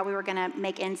for how we were going to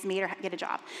make ends meet or get a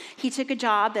job. He took a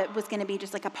job that was going to be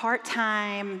just like a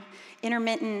part-time,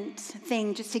 intermittent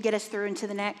thing just to get us through into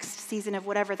the next season of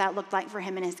whatever that looked like for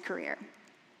him in his career.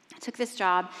 Took this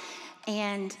job,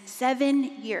 And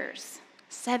 7 years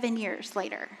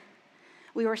later,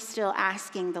 we were still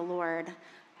asking the Lord,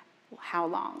 how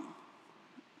long?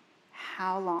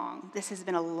 How long? This has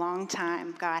been a long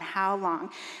time, God, how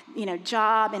long?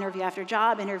 Job interview after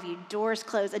job interview, doors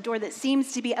closed, a door that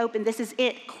seems to be open. This is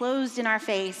it, closed in our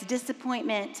face,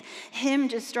 disappointment, him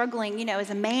just struggling, as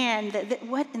a man.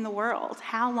 What in the world?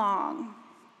 How long?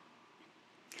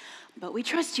 But we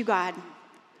trust you, God,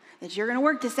 that you're going to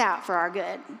work this out for our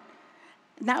good.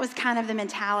 And that was kind of the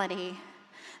mentality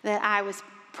that I was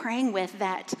praying with,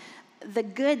 that the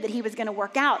good that he was going to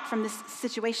work out from this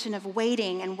situation of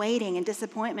waiting and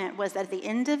disappointment was that at the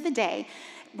end of the day,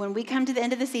 when we come to the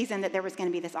end of the season, that there was going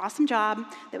to be this awesome job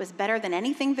that was better than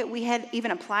anything that we had even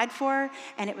applied for,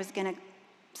 and it was going to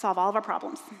solve all of our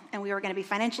problems, and we were going to be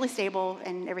financially stable,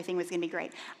 and everything was going to be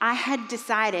great. I had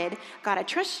decided, God, I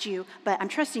trust you, but I'm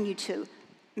trusting you to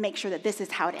make sure that this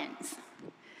is how it ends.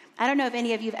 I don't know if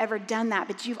any of you have ever done that,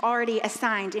 but you've already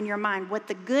assigned in your mind what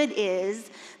the good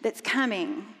is that's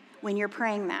coming when you're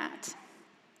praying that.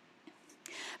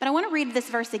 But I want to read this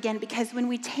verse again, because when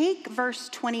we take verse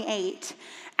 28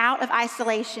 out of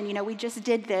isolation, we just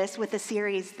did this with the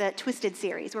series, the Twisted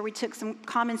series, where we took some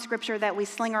common scripture that we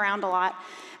sling around a lot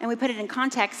and we put it in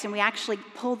context and we actually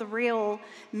pull the real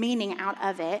meaning out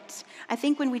of it. I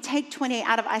think when we take 28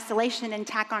 out of isolation and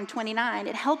tack on 29,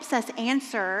 it helps us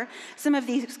answer some of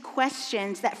these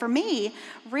questions that, for me,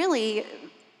 really,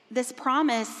 this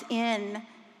promise in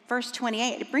verse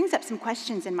 28, it brings up some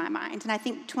questions in my mind, and I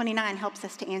think 29 helps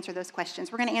us to answer those questions.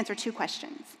 We're going to answer two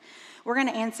questions. We're going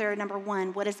to answer, number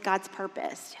one, what is God's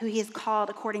purpose? Who he has called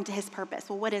according to his purpose.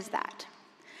 Well, what is that?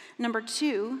 Number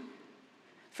two,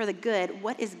 for the good,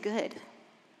 what is good?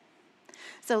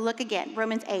 So look again,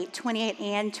 Romans 8, 28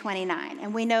 and 29.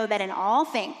 And we know that in all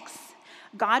things,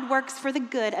 God works for the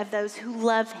good of those who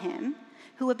love him,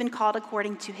 who have been called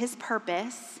according to his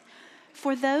purpose.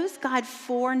 For those God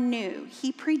foreknew,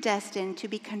 he predestined to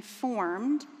be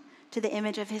conformed to the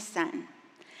image of his Son,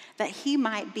 that he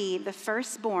might be the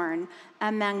firstborn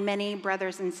among many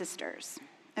brothers and sisters.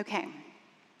 Okay,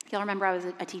 y'all remember I was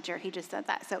a teacher. He just said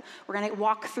that. So we're going to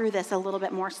walk through this a little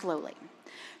bit more slowly.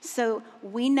 So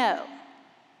we know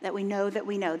that we know that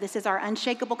we know. This is our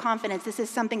unshakable confidence. This is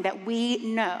something that we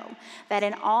know, that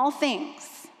in all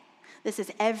things, this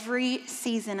is every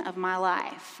season of my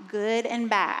life, good and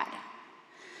bad,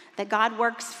 that God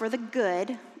works for the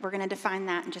good. We're going to define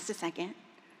that in just a second.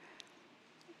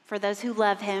 For those who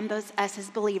love him, those us as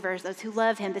believers, those who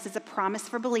love him, this is a promise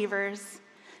for believers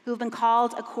who have been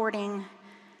called according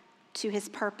to his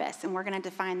purpose, and we're going to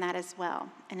define that as well.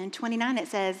 And in 29 it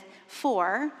says,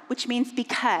 for, which means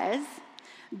because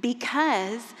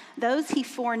those he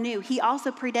foreknew, he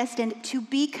also predestined to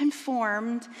be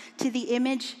conformed to the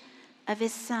image of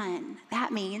his Son.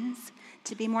 That means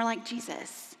to be more like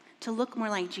Jesus, to look more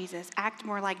like Jesus, act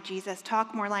more like Jesus,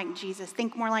 talk more like Jesus,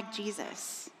 think more like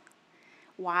Jesus.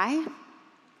 Why?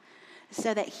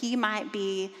 So that he might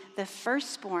be the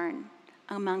firstborn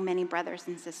among many brothers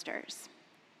and sisters.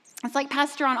 It's like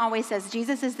Pastor Ron always says,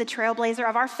 Jesus is the trailblazer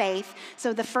of our faith.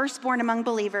 So the firstborn among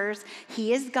believers,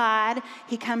 he is God.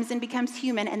 He comes and becomes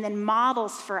human and then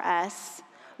models for us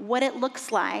what it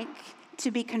looks like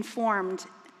to be conformed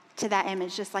to that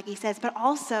image, just like he says. But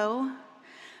also,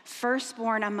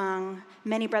 firstborn among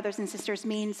many brothers and sisters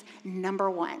means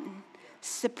number one,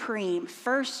 supreme,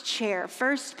 first chair,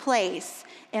 first place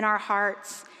in our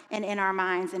hearts and in our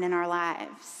minds and in our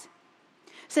lives.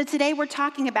 So today we're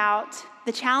talking about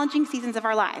the challenging seasons of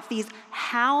our life, these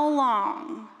how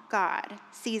long, God,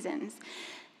 seasons,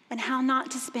 and how not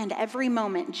to spend every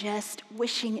moment just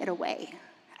wishing it away.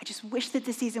 I just wish that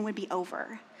the season would be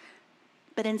over.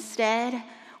 But instead,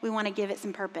 we want to give it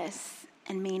some purpose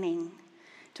and meaning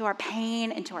to our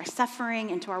pain and to our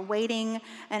suffering and to our waiting,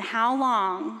 and how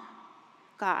long,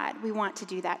 God, we want to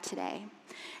do that today.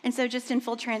 And so just in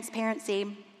full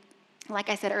transparency, like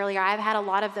I said earlier, I've had a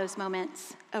lot of those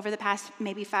moments over the past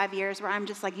maybe 5 years where I'm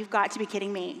just like, you've got to be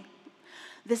kidding me.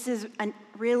 This is a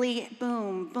really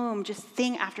boom, just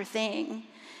thing after thing.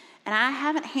 And I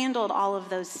haven't handled all of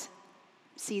those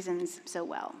seasons so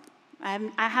well. I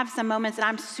have some moments that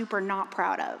I'm super not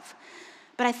proud of.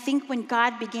 But I think when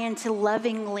God began to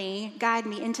lovingly guide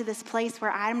me into this place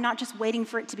where I'm not just waiting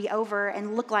for it to be over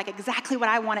and look like exactly what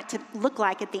I want it to look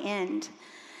like at the end,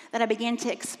 that I began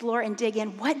to explore and dig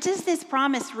in, what does this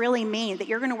promise really mean, that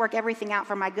you're going to work everything out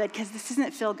for my good? Because this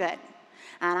doesn't feel good.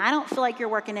 And I don't feel like you're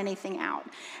working anything out.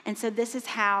 And so this is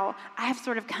how I have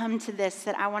sort of come to this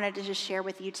that I wanted to just share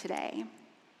with you today.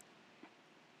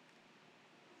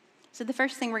 So the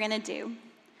first thing we're going to do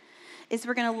is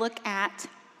we're going to look at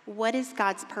What is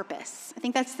God's purpose? I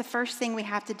think that's the first thing we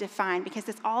have to define, because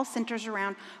this all centers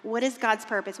around what is God's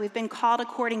purpose? We've been called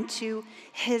according to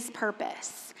his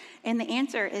purpose. And the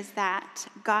answer is that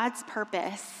God's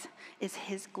purpose is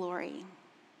his glory.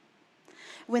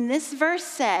 When this verse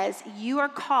says you are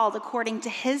called according to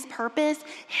his purpose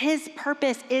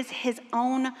is his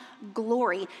own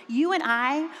glory. You and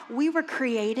I, we were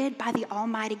created by the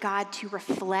Almighty God to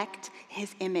reflect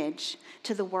his image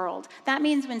to the world. That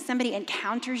means when somebody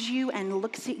encounters you and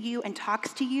looks at you and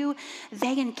talks to you,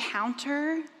 they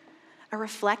encounter a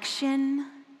reflection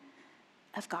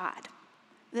of God.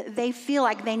 They feel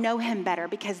like they know him better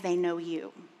because they know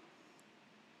you.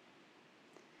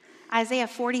 Isaiah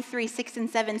 43, 6 and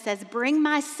 7 says, "Bring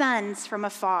my sons from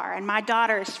afar and my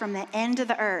daughters from the end of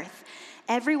the earth,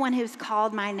 everyone who's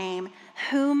called my name,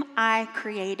 whom I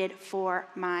created for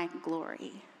my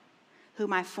glory,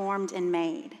 whom I formed and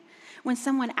made." When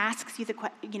someone asks you,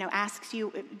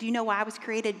 do you know why I was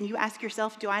created? And you ask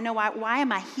yourself, do I know why? Why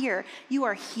am I here? You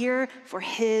are here for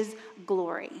his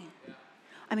glory.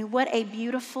 I mean, what a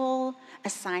beautiful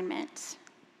assignment.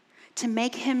 To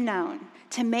make him known,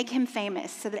 to make him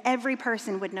famous, so that every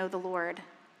person would know the Lord.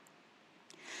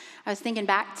 I was thinking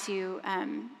back to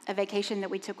a vacation that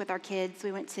we took with our kids.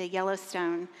 We went to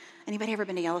Yellowstone. Anybody ever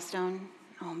been to Yellowstone?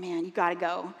 Oh man, you gotta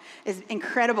go. It's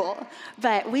incredible.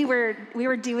 But we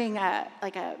were doing a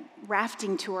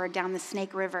rafting tour down the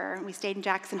Snake River. We stayed in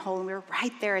Jackson Hole, and we were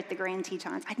right there at the Grand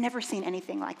Tetons. I'd never seen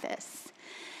anything like this.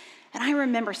 And I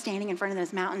remember standing in front of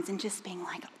those mountains and just being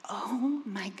like, oh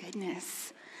my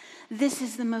goodness. This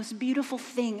is the most beautiful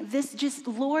thing.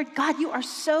 Lord God, you are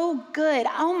so good.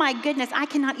 Oh my goodness, I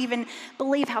cannot even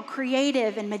believe how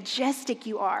creative and majestic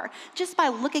you are just by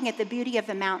looking at the beauty of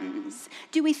the mountains.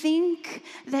 Do we think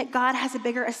that God has a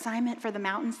bigger assignment for the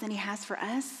mountains than he has for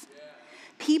us? Yeah.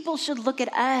 People should look at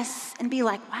us and be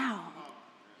like, wow,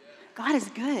 God is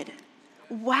good.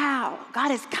 Wow,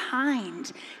 God is kind.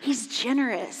 He's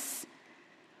generous.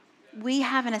 We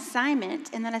have an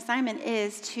assignment, and that assignment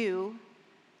is to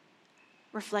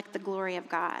reflect the glory of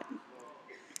God.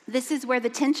 This is where the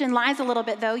tension lies a little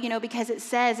bit, though, because it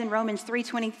says in Romans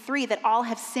 3:23 that all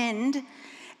have sinned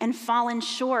and fallen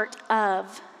short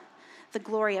of the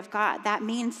glory of God. That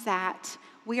means that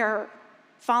we are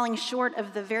falling short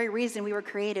of the very reason we were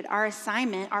created, our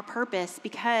assignment, our purpose,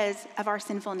 because of our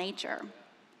sinful nature.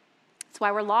 That's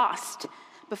why we're lost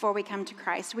before we come to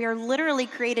Christ. We are literally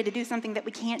created to do something that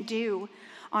we can't do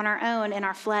on our own in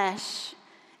our flesh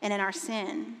and in our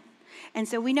sin. And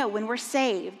so we know when we're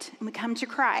saved and we come to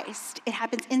Christ, it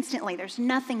happens instantly. There's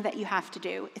nothing that you have to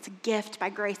do. It's a gift by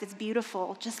grace. It's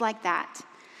beautiful, just like that.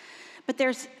 But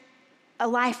there's a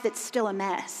life that's still a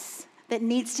mess, that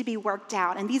needs to be worked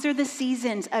out. And these are the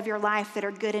seasons of your life that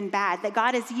are good and bad, that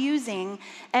God is using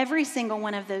every single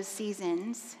one of those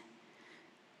seasons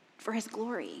for his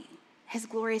glory. His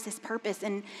glory is his purpose,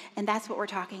 and that's what we're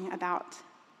talking about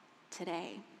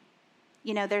today.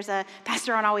 There's a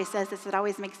pastor on always says this, it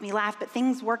always makes me laugh, but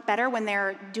things work better when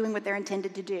they're doing what they're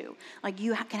intended to do. Like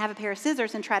you can have a pair of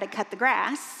scissors and try to cut the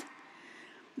grass,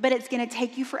 but it's going to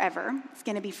take you forever. It's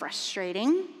going to be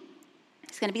frustrating.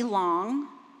 It's going to be long.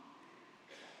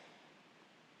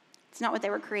 It's not what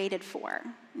they were created for.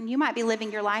 And you might be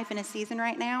living your life in a season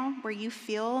right now where you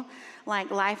feel like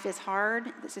life is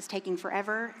hard, this is taking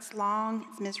forever, it's long,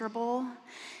 it's miserable.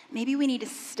 Maybe we need to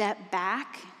step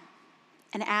back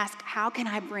and ask, how can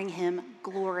I bring him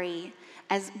glory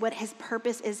as what his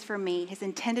purpose is for me, his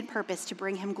intended purpose to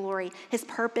bring him glory. His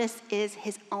purpose is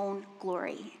his own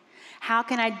glory. How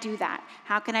can I do that?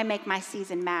 How can I make my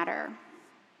season matter?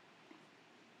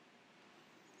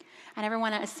 I never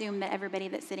want to assume that everybody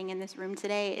that's sitting in this room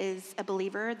today is a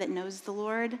believer that knows the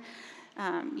Lord.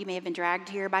 You may have been dragged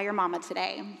here by your mama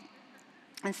today.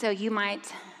 And so you might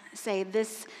say,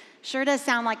 this sure does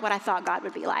sound like what I thought God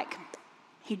would be like.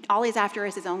 All he's after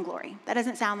is his own glory. That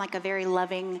doesn't sound like a very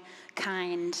loving,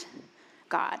 kind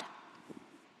God.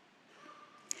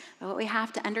 But what we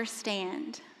have to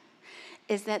understand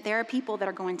is that there are people that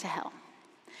are going to hell,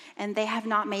 and they have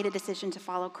not made a decision to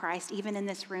follow Christ, even in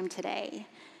this room today.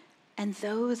 And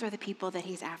those are the people that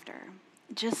he's after,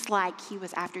 just like he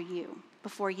was after you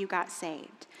before you got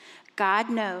saved. God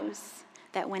knows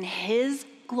that when his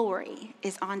glory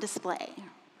is on display,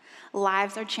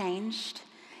 lives are changed,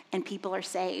 and people are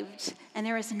saved. And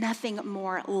there is nothing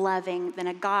more loving than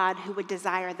a God who would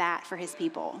desire that for his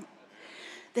people.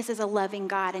 This is a loving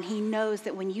God, and he knows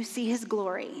that when you see his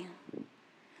glory,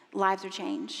 lives are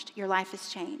changed. Your life is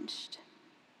changed.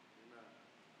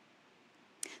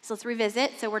 So let's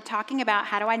revisit. So we're talking about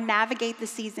how do I navigate the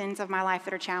seasons of my life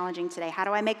that are challenging today? How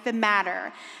do I make them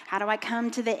matter? How do I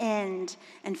come to the end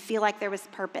and feel like there was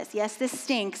purpose? Yes, this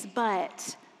stinks,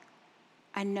 but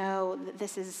I know that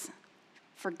this is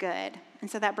for good.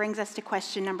 And so that brings us to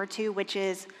question number 2, which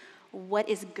is, what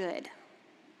is good?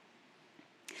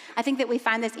 I think that we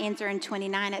find this answer in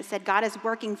 29. It said, God is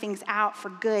working things out for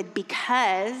good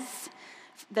because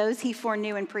those he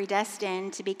foreknew and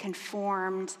predestined to be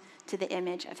conformed to the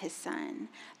image of his Son.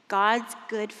 God's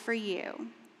good for you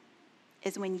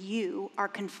is when you are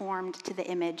conformed to the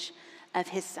image of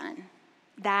his Son.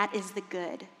 That is the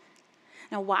good.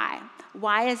 Now, why?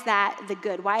 Why is that the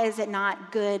good? Why is it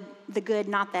not good, the good,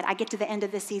 not that I get to the end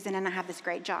of this season and I have this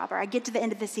great job, or I get to the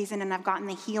end of this season and I've gotten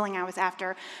the healing I was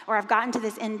after, or I've gotten to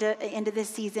this end of this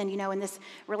season, and this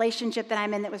relationship that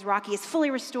I'm in that was rocky is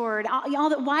fully restored.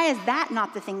 Why is that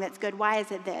not the thing that's good? Why is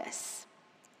it this?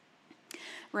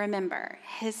 Remember,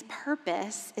 his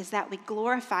purpose is that we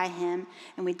glorify him,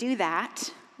 and we do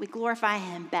that. We glorify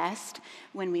him best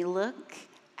when we look,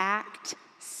 act,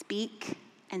 speak,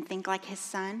 and think like his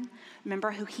Son.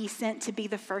 Remember who he sent to be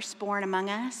the firstborn among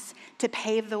us, to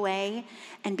pave the way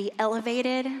and be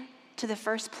elevated to the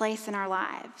first place in our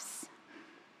lives.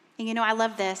 And I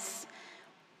love this.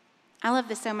 I love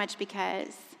this so much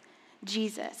because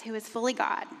Jesus, who is fully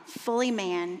God, fully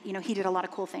man, he did a lot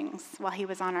of cool things while he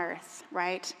was on earth,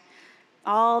 right?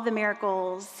 All the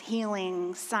miracles,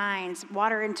 healing, signs,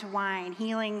 water into wine,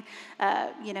 healing,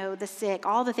 the sick,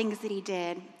 all the things that he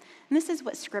did. And this is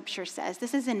what Scripture says.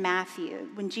 This is in Matthew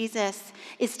when Jesus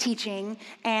is teaching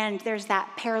and there's that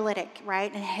paralytic,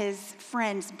 right? And his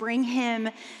friends bring him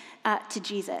to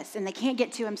Jesus and they can't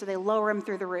get to him, so they lower him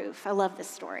through the roof. I love this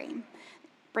story.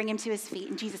 Bring him to his feet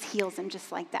and Jesus heals him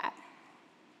just like that.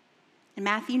 And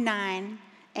Matthew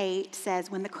 9:8 says,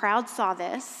 when the crowd saw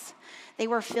this, they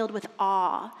were filled with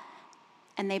awe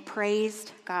and they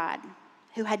praised God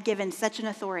who had given such an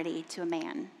authority to a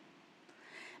man.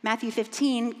 Matthew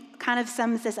 15 kind of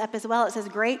sums this up as well. It says,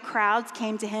 great crowds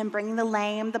came to him, bringing the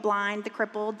lame, the blind, the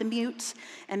crippled, the mute,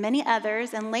 and many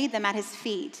others, and laid them at his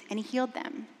feet, and he healed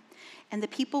them. And the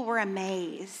people were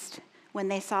amazed when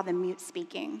they saw the mute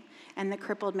speaking, and the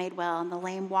crippled made well, and the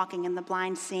lame walking, and the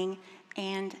blind seeing,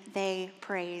 and they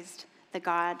praised the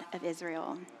God of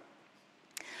Israel.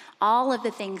 All of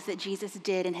the things that Jesus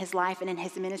did in his life and in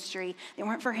his ministry, they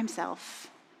weren't for himself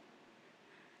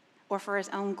or for his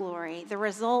own glory. The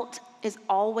result is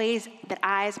always that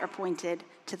eyes are pointed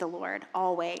to the Lord,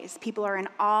 always. People are in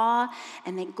awe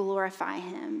and they glorify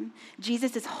him.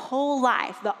 Jesus' whole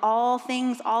life, the all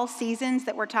things, all seasons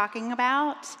that we're talking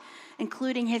about,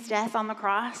 including his death on the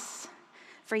cross,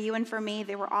 for you and for me,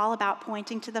 they were all about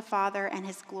pointing to the Father and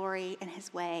his glory and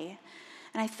his way.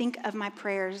 And I think of my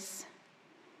prayers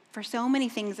for so many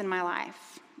things in my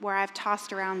life where I've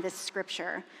tossed around this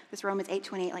scripture, this Romans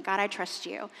 8:28, like, God, I trust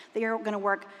you, that you're going to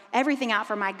work everything out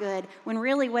for my good, when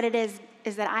really what it is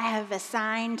that I have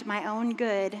assigned my own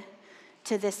good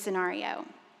to this scenario.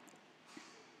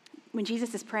 When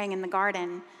Jesus is praying in the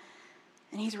garden,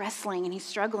 and he's wrestling and he's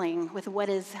struggling with what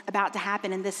is about to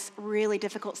happen in this really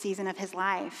difficult season of his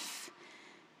life.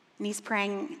 And he's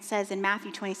praying, it says in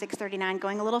Matthew 26:39,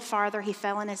 going a little farther, he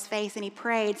fell on his face and he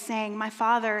prayed, saying, my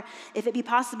Father, if it be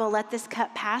possible, let this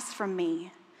cup pass from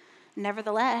me.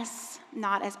 Nevertheless,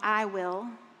 not as I will,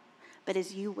 but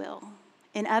as you will.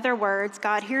 In other words,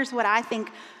 God, here's what I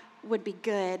think would be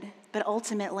good, but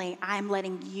ultimately I'm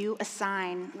letting you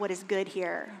assign what is good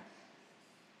here.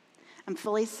 I'm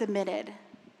fully submitted.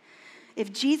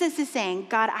 If Jesus is saying,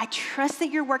 God, I trust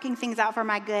that you're working things out for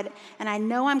my good, and I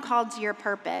know I'm called to your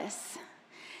purpose,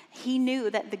 he knew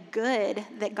that the good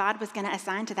that God was going to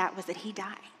assign to that was that he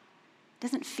die.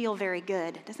 Doesn't feel very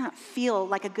good. Does not feel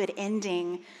like a good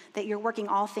ending that you're working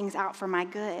all things out for my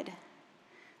good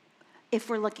if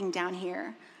we're looking down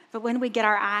here. But when we get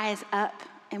our eyes up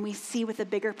and we see with a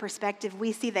bigger perspective,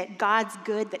 we see that God's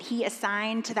good that he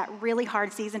assigned to that really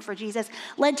hard season for Jesus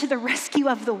led to the rescue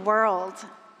of the world.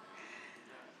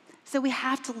 So we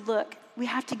have to look, we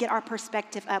have to get our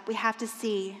perspective up. We have to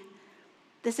see.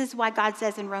 This is why God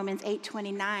says in Romans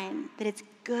 8:29 that it's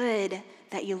good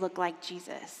that you look like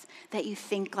Jesus, that you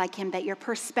think like him, that your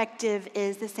perspective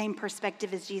is the same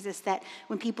perspective as Jesus, that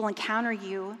when people encounter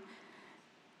you,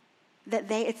 that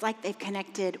it's like they've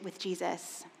connected with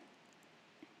Jesus.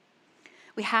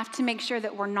 We have to make sure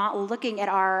that we're not looking at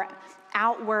our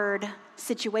outward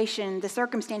situation, the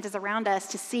circumstances around us,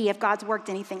 to see if God's worked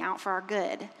anything out for our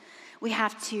good. We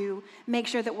have to make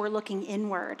sure that we're looking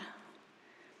inward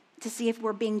to see if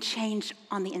we're being changed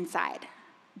on the inside.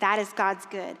 That is God's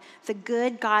good. The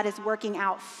good God is working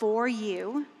out for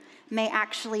you may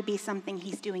actually be something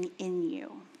he's doing in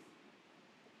you.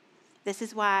 This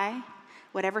is why,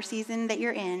 whatever season that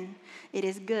you're in, it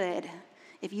is good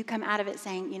if you come out of it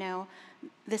saying,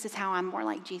 this is how I'm more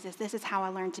like Jesus. This is how I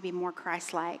learned to be more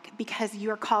Christ-like, because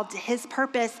you're called to his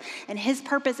purpose, and his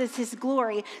purpose is his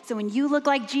glory. So when you look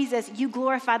like Jesus, you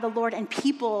glorify the Lord, and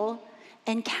people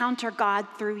encounter God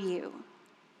through you.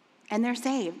 And they're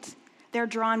saved. They're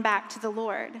drawn back to the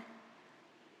Lord.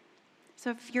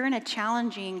 So if you're in a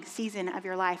challenging season of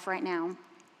your life right now,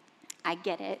 I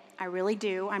get it. I really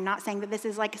do. I'm not saying that this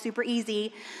is like super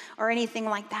easy or anything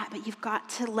like that, but you've got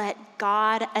to let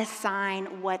God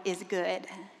assign what is good.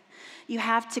 You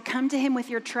have to come to him with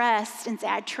your trust and say,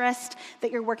 I trust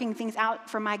that you're working things out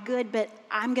for my good, but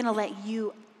I'm going to let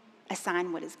you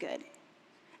assign what is good.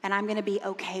 And I'm going to be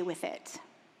okay with it.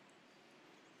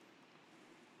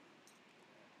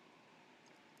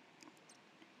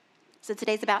 So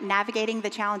today's about navigating the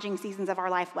challenging seasons of our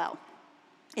life well.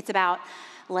 It's about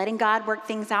letting God work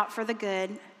things out for the good,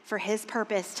 for his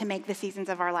purpose to make the seasons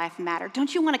of our life matter.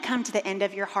 Don't you want to come to the end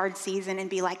of your hard season and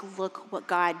be like, look what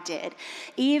God did?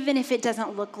 Even if it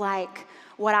doesn't look like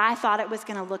what I thought it was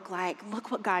going to look like,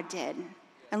 look what God did.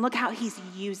 And look how he's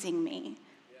using me.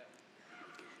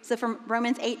 So from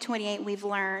Romans 8:28, we've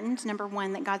learned, number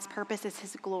one, that God's purpose is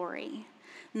his glory.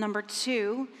 Number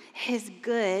two, his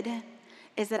good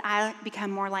is that I become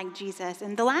more like Jesus.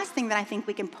 And the last thing that I think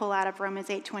we can pull out of Romans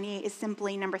 8:28 is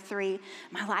simply number three,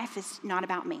 my life is not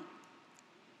about me.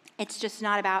 It's just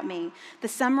not about me. The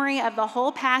summary of the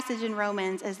whole passage in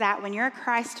Romans is that when you're a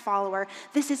Christ follower,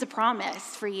 this is a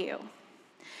promise for you,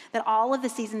 that all of the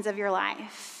seasons of your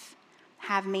life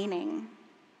have meaning.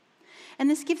 And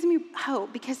this gives me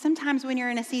hope, because sometimes when you're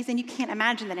in a season, you can't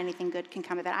imagine that anything good can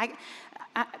come of it.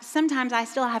 Sometimes I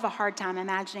still have a hard time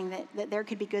imagining that there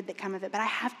could be good that come of it, but I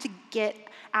have to get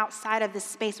outside of this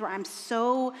space where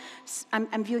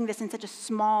I'm viewing this in such a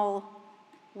small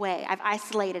way. I've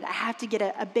isolated. I have to get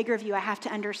a bigger view. I have to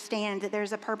understand that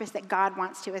there's a purpose that God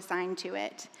wants to assign to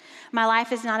it. My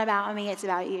life is not about me, it's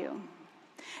about you.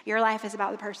 Your life is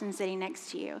about the person sitting next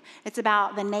to you. It's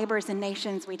about the neighbors and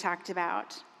nations we talked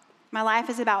about. My life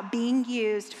is about being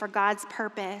used for God's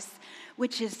purpose,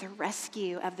 which is the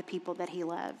rescue of the people that he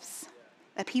loves,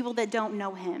 the people that don't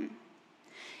know him.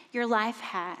 Your life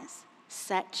has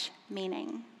such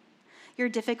meaning. Your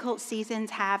difficult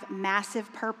seasons have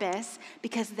massive purpose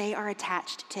because they are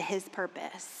attached to his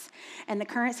purpose. And the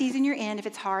current season you're in, if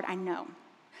it's hard, I know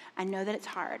that it's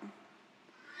hard.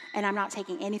 And I'm not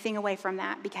taking anything away from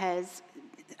that, because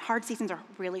hard seasons are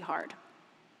really hard.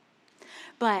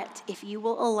 But if you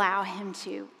will allow him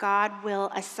to, God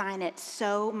will assign it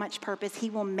so much purpose. He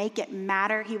will make it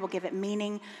matter. He will give it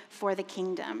meaning for the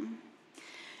kingdom.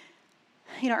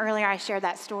 Earlier I shared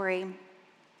that story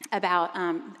about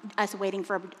us waiting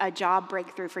for a job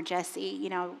breakthrough for Jesse.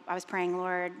 I was praying,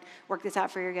 Lord, work this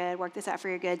out for your good, work this out for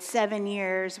your good. 7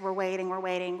 years, we're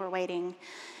waiting.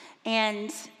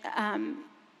 And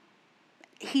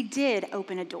he did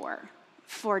open a door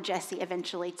for Jesse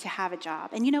eventually to have a job.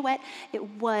 And you know what? It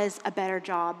was a better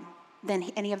job than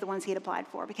any of the ones he had applied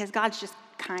for, because God's just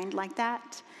kind like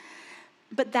that.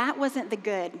 But that wasn't the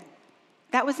good.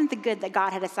 That wasn't the good that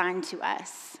God had assigned to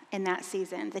us in that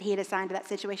season, that he had assigned to that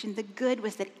situation. The good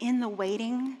was that in the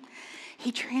waiting,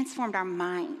 he transformed our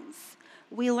minds.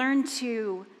 We learned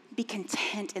to be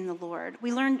content in the Lord.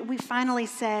 We finally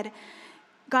said,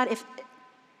 God,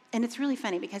 and it's really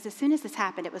funny, because as soon as this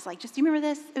happened, it was like, do you remember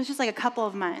this? It was just like a couple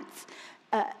of months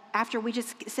after we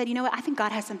just said, you know what? I think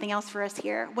God has something else for us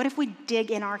here. What if we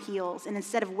dig in our heels, and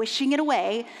instead of wishing it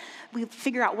away, we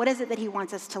figure out what is it that he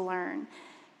wants us to learn?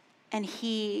 And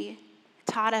he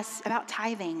taught us about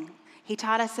tithing. He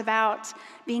taught us about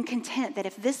being content, that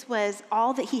if this was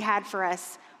all that he had for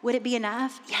us, would it be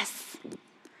enough? Yes.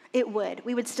 It would.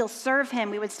 We would still serve him.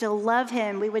 We would still love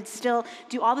him. We would still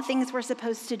do all the things we're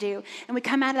supposed to do. And we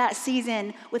come out of that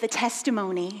season with a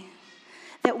testimony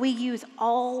that we use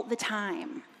all the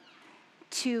time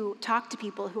to talk to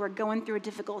people who are going through a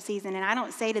difficult season. And I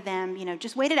don't say to them,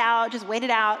 just wait it out,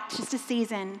 just a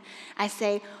season. I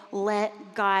say, let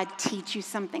God teach you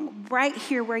something right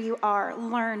here where you are.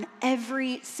 Learn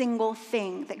every single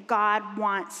thing that God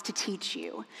wants to teach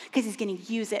you, because he's going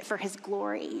to use it for his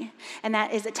glory. And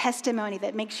that is a testimony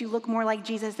that makes you look more like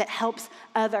Jesus, that helps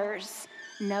others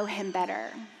know him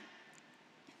better.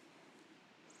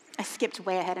 I skipped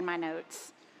way ahead in my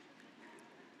notes.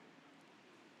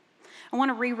 I want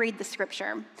to reread the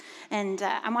scripture, and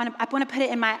I want to put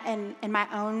it in my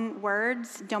own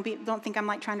words. Don't think I'm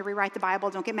like trying to rewrite the Bible.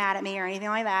 Don't get mad at me or anything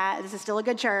like that. This is still a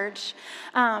good church,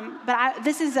 but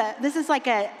this is like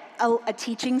a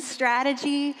teaching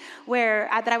strategy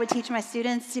that I would teach my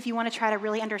students. If you want to try to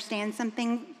really understand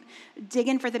something, dig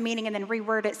in for the meaning and then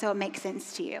reword it so it makes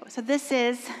sense to you. So this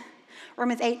is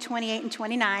Romans 8:28 and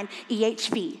 29,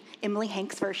 EHV, Emily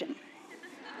Hanks version.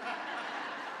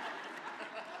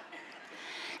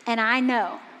 And I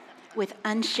know with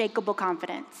unshakable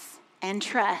confidence and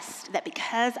trust that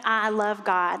because I love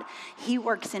God, he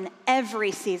works in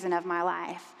every season of my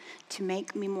life to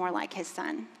make me more like his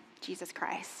son, Jesus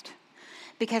Christ.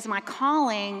 Because my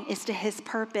calling is to his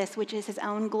purpose, which is his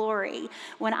own glory.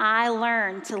 When I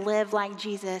learn to live like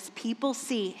Jesus, people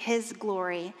see his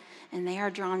glory and they are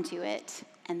drawn to it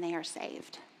and they are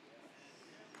saved.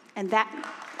 And that,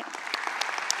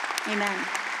 amen.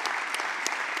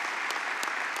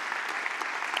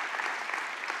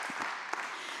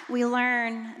 We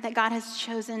learn that God has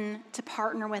chosen to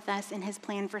partner with us in his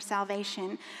plan for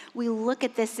salvation. We look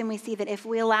at this and we see that if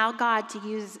we allow God to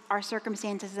use our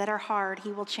circumstances that are hard,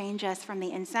 he will change us from the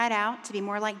inside out to be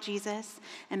more like Jesus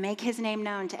and make his name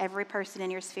known to every person in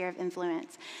your sphere of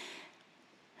influence.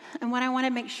 And what I want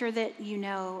to make sure that you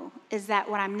know is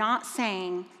that what I'm not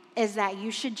saying is that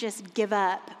you should just give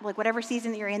up, like whatever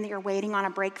season that you're in, that you're waiting on a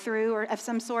breakthrough or of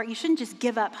some sort, you shouldn't just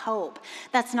give up hope.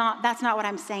 That's not what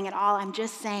I'm saying at all. I'm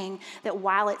just saying that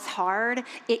while it's hard,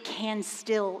 it can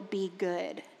still be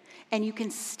good. And you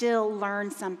can still learn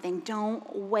something.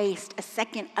 Don't waste a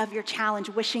second of your challenge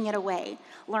wishing it away.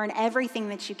 Learn everything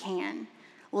that you can.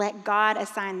 Let God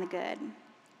assign the good.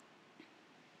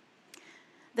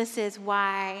 This is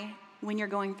why when you're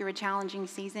going through a challenging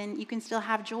season, you can still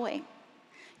have joy.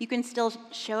 You can still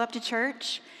show up to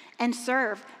church and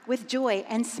serve with joy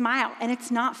and smile. And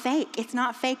it's not fake. It's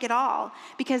not fake at all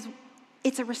because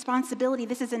it's a responsibility.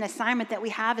 This is an assignment that we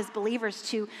have as believers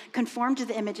to conform to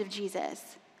the image of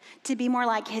Jesus, to be more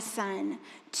like his son,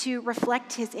 to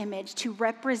reflect his image, to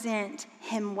represent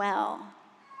him well.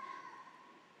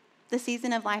 The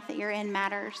season of life that you're in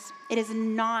matters. It is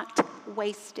not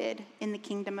wasted in the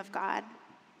kingdom of God.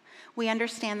 We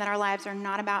understand that our lives are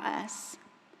not about us.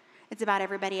 It's about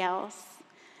everybody else.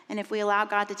 And if we allow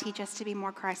God to teach us to be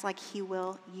more Christ-like, he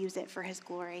will use it for his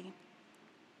glory.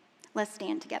 Let's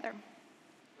stand together.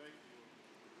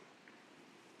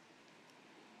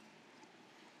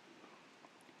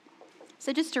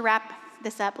 So just to wrap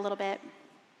this up a little bit,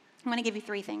 I'm going to give you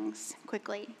 3 things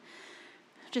quickly.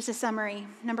 Just a summary.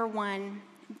 Number 1,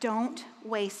 don't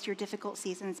waste your difficult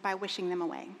seasons by wishing them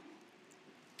away.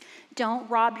 Don't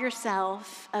rob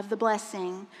yourself of the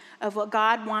blessing of what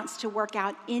God wants to work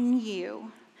out in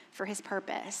you for his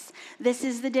purpose. This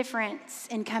is the difference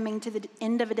in coming to the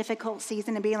end of a difficult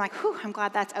season and being like, whew, I'm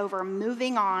glad that's over,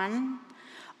 moving on,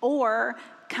 or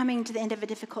coming to the end of a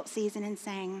difficult season and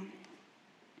saying,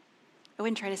 I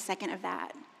wouldn't trade a second of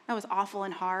that. That was awful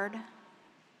and hard,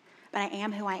 but I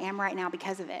am who I am right now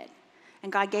because of it.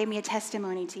 And God gave me a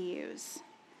testimony to use.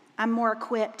 I'm more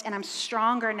equipped and I'm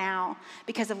stronger now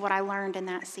because of what I learned in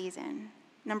that season.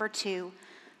 Number 2,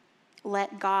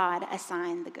 let God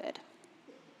assign the good.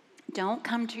 Don't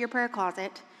come to your prayer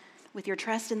closet with your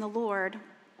trust in the Lord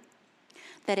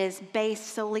that is based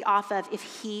solely off of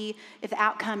if the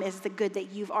outcome is the good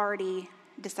that you've already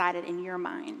decided in your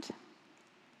mind.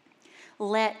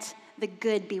 Let the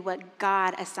good be what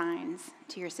God assigns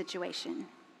to your situation.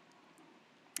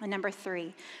 And number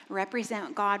 3,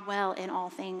 represent God well in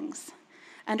all things.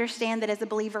 Understand that as a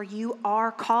believer, you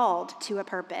are called to a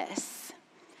purpose,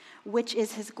 which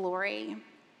is his glory.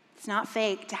 It's not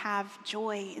fake to have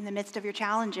joy in the midst of your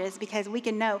challenges because we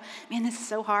can know, man, this is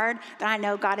so hard, but I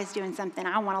know God is doing something.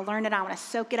 I want to learn it. I want to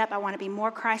soak it up. I want to be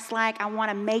more Christ-like. I want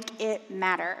to make it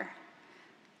matter.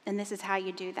 And this is how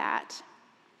you do that.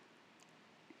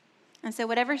 And so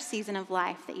whatever season of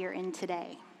life that you're in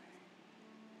today,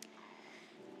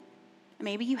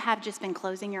 maybe you have just been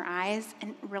closing your eyes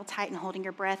and real tight and holding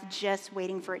your breath, just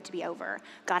waiting for it to be over.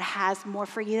 God has more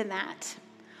for you than that,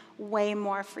 way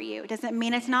more for you. It doesn't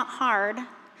mean it's not hard,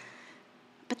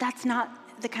 but that's not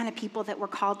the kind of people that we're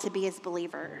called to be as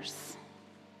believers.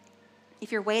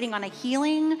 If you're waiting on a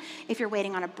healing, if you're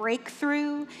waiting on a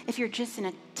breakthrough, if you're just in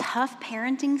a tough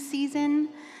parenting season,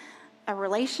 a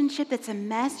relationship that's a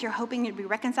mess, you're hoping to be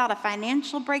reconciled, a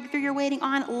financial breakthrough you're waiting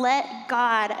on, let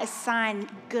God assign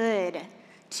good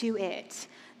to it.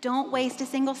 Don't waste a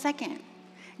single second.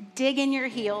 Dig in your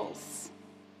heels.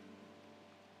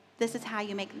 This is how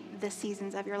you make the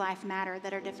seasons of your life matter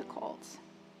that are difficult.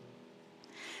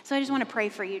 So I just want to pray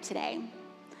for you today.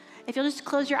 If you'll just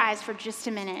close your eyes for just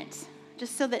a minute,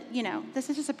 just so that,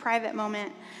 this is just a private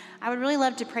moment. I would really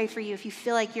love to pray for you if you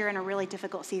feel like you're in a really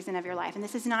difficult season of your life. And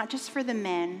this is not just for the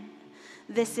men.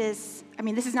 This is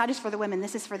not just for the women.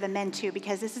 This is for the men too,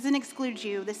 because this doesn't exclude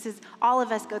you. This is, all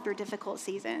of us go through difficult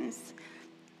seasons.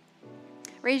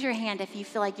 Raise your hand if you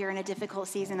feel like you're in a difficult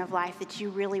season of life that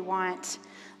you really want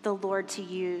the Lord to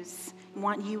use.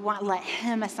 You want to let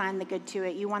him assign the good to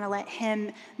it. You want to let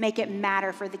him make it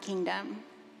matter for the kingdom.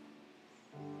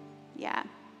 Yeah.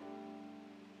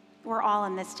 We're all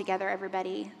in this together,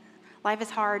 everybody. Life is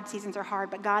hard, seasons are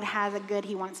hard, but God has a good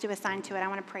he wants to assign to it. I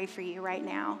want to pray for you right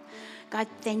now. God,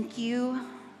 thank you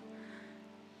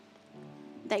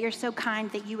that you're so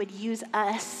kind that you would use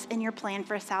us in your plan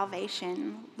for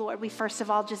salvation. Lord, we first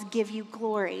of all just give you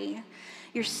glory.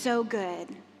 You're so good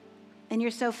and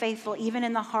you're so faithful. Even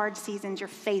in the hard seasons, you're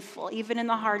faithful. Even in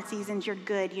the hard seasons, you're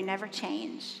good. You never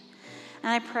change.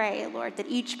 And I pray, Lord, that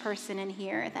each person in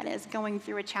here that is going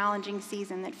through a challenging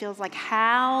season that feels like,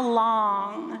 how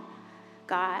long,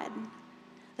 God,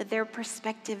 that their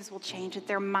perspectives will change, that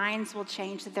their minds will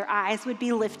change, that their eyes would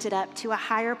be lifted up to a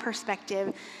higher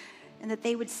perspective, and that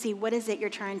they would see what is it you're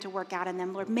trying to work out in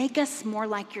them. Lord, make us more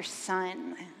like your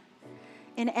son.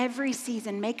 In every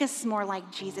season, make us more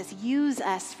like Jesus. Use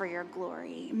us for your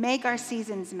glory. Make our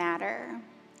seasons matter.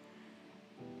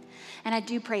 And I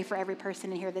do pray for every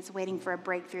person in here that's waiting for a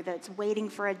breakthrough, that's waiting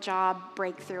for a job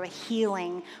breakthrough, a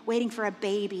healing, waiting for a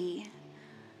baby,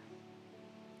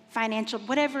 financial,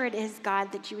 whatever it is,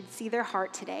 God, that you would see their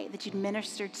heart today, that you'd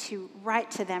minister right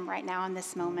to them right now in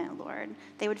this moment, Lord.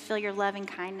 They would feel your loving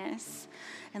kindness.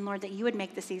 And Lord, that you would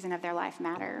make the season of their life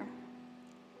matter.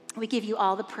 We give you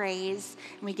all the praise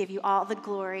and we give you all the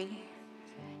glory.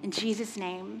 In Jesus'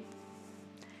 name,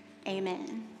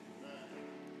 amen.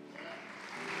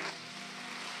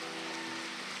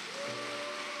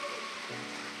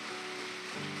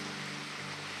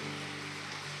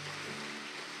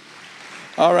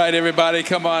 All right, everybody,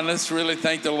 come on. Let's really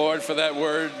thank the Lord for that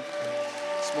word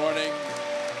this morning.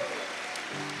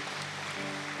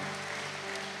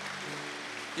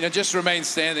 Just remain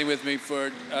standing with me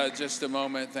for just a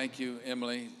moment. Thank you,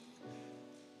 Emily.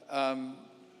 I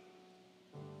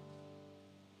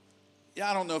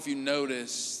don't know if you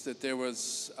noticed that there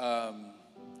was a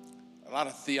lot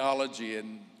of theology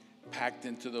packed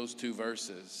into those two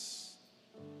verses.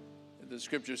 The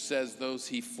scripture says those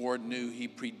he foreknew, he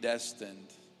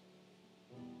predestined.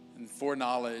 And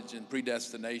foreknowledge and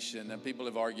predestination, and people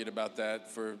have argued about that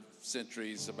for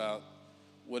centuries, about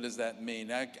what does that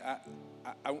mean.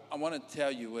 I want to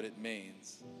tell you what it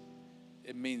means.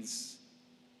 It means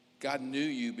God knew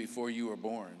you before you were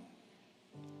born,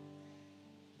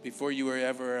 before you were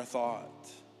ever a thought.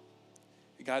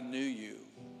 God knew you,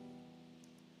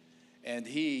 and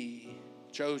he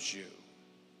chose you.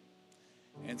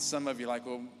 And some of you are like,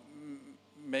 well,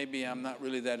 maybe I'm not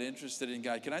really that interested in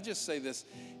God. Can I just say this?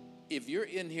 If you're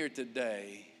in here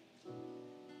today,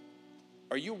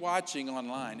 or you're watching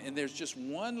online, and there's just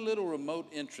one little remote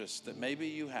interest that maybe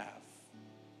you have,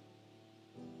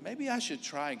 maybe I should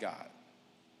try God.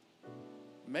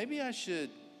 Maybe I should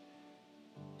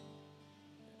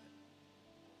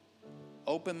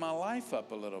open my life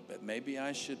up a little bit. Maybe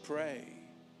I should pray.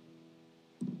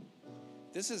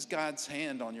 This is God's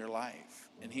hand on your life,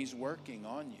 and he's working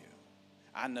on you.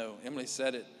 I know, Emily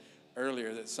said it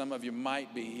earlier, that some of you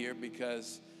might be here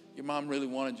because your mom really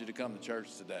wanted you to come to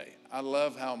church today. I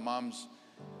love how moms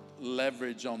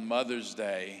leverage on Mother's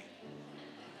Day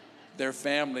their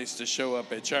families to show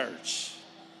up at church.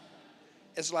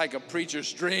 It's like a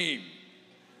preacher's dream.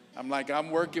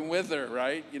 I'm working with her,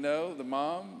 right? The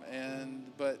mom.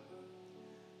 But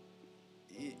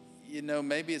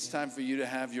maybe it's time for you to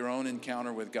have your own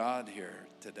encounter with God here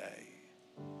today.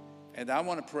 And I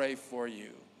want to pray for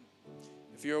you.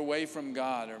 If you're away from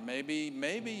God, or maybe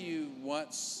you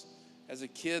once as a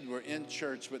kid were in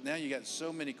church, but now you got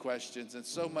so many questions and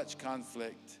so much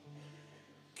conflict.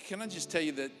 Can I just tell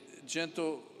you that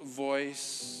gentle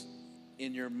voice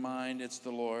in your mind, it's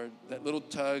the Lord. That little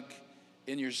tug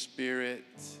in your spirit,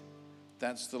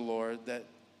 that's the Lord.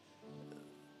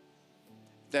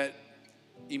 That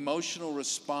emotional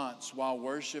response while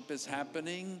worship is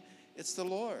happening, it's the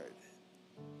Lord.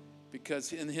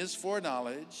 Because in his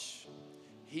foreknowledge,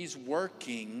 he's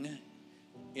working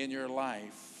in your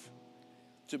life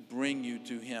to bring you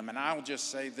to him. And I'll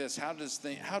just say this, how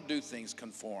do things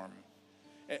conform?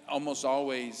 Almost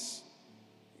always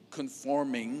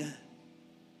conforming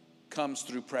comes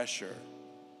through pressure.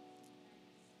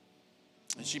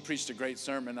 And she preached a great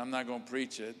sermon. I'm not going to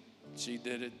preach it. She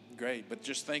did it great. But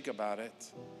just think about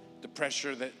it. The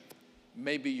pressure that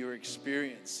maybe you're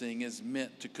experiencing is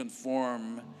meant to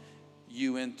conform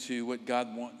you into what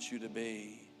God wants you to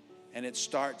be. And it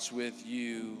starts with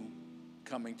you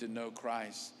coming to know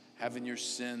Christ, having your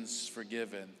sins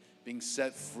forgiven, being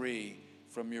set free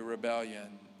from your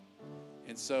rebellion.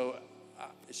 And so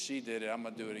she did it. I'm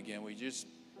going to do it again. We just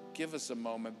give us a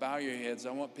moment. Bow your heads.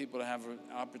 I want people to have an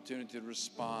opportunity to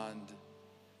respond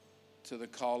to the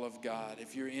call of God.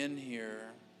 If you're in here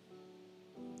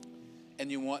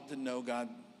and you want to know God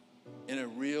in a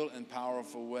real and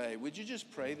powerful way, would you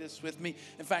just pray this with me?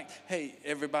 In fact, hey,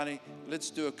 everybody, let's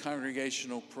do a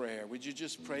congregational prayer. Would you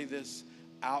just pray this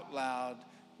out loud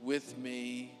with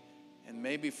me? And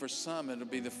maybe for some, it'll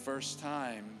be the first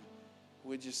time.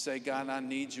 Would you say, God, I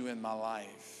need you in my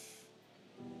life.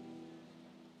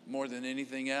 More than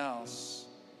anything else,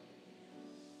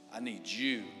 I need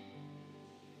you.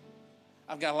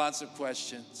 I've got lots of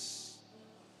questions,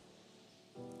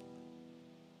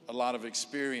 a lot of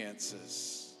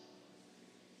experiences,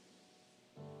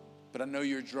 but I know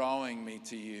you're drawing me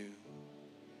to you.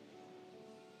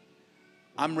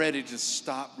 I'm ready to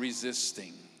stop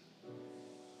resisting.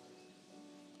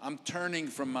 I'm turning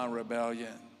from my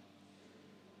rebellion,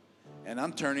 and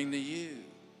I'm turning to you.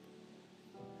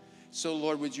 So,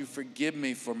 Lord, would you forgive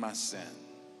me for my sin?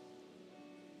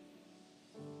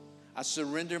 I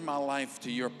surrender my life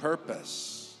to your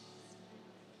purpose.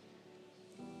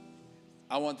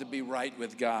 I want to be right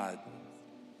with God.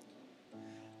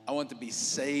 I want to be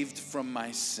saved from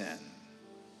my sin.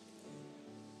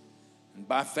 And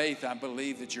by faith, I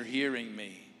believe that you're hearing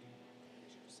me.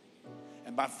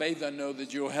 And by faith, I know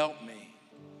that you'll help me.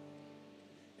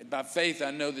 And by faith,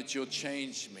 I know that you'll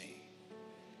change me.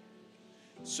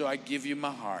 So I give you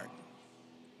my heart.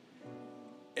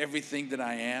 Everything that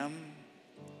I am,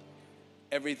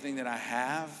 everything that I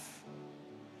have,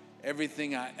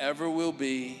 everything I ever will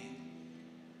be,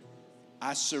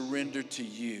 I surrender to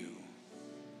you,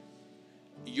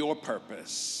 your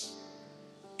purpose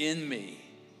in me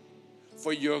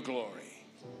for your glory.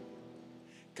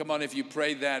 Come on, if you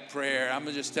prayed that prayer, I'm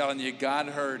just telling you, God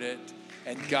heard it,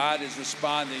 and God is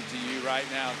responding to you right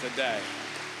now today.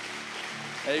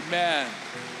 Amen.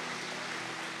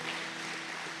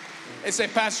 They say,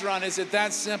 Pastor Ron, is it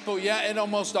that simple? Yeah, it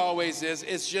almost always is.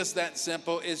 It's just that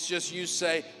simple. It's just you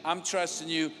say, I'm trusting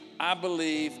you. I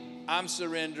believe. I'm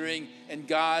surrendering. And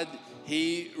God,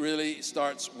 he really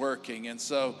starts working. And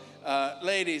so,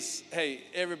 ladies, hey,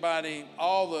 everybody,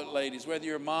 all the ladies, whether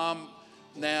you're a mom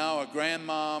now, a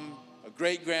grandmom, a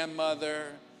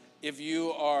great-grandmother, if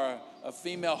you are a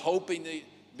female hoping to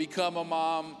become a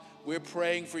mom, we're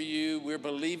praying for you. We're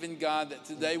believing God that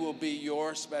today will be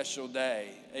your special day.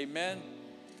 Amen.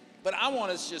 But I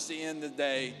want us just to end the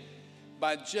day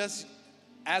by just,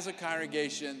 as a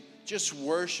congregation, just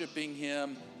worshiping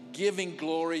him, giving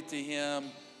glory to him,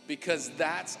 because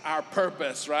that's our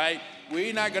purpose, right?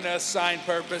 We're not going to assign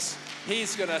purpose.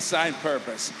 He's going to assign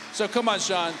purpose. So come on,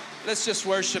 Sean. Let's just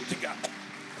worship to God.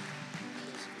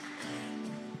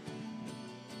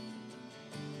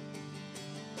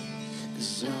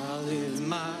 'Cause I lift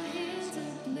my hands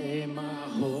up, lay my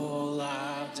whole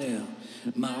life down,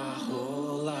 my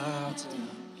whole life down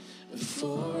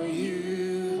before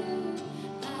you.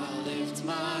 I lift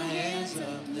my hands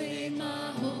up, lay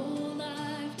my whole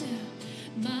life down,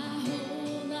 my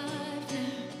whole life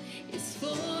down is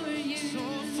for you. so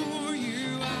for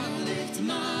you. I lift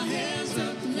my hands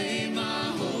up, lay my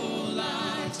whole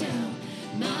life down,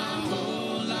 my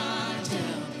whole life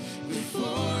down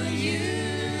before you.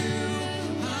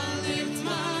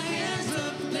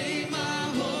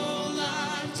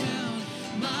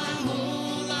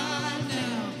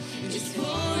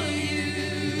 For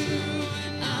you,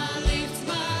 I lift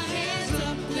my hands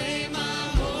up.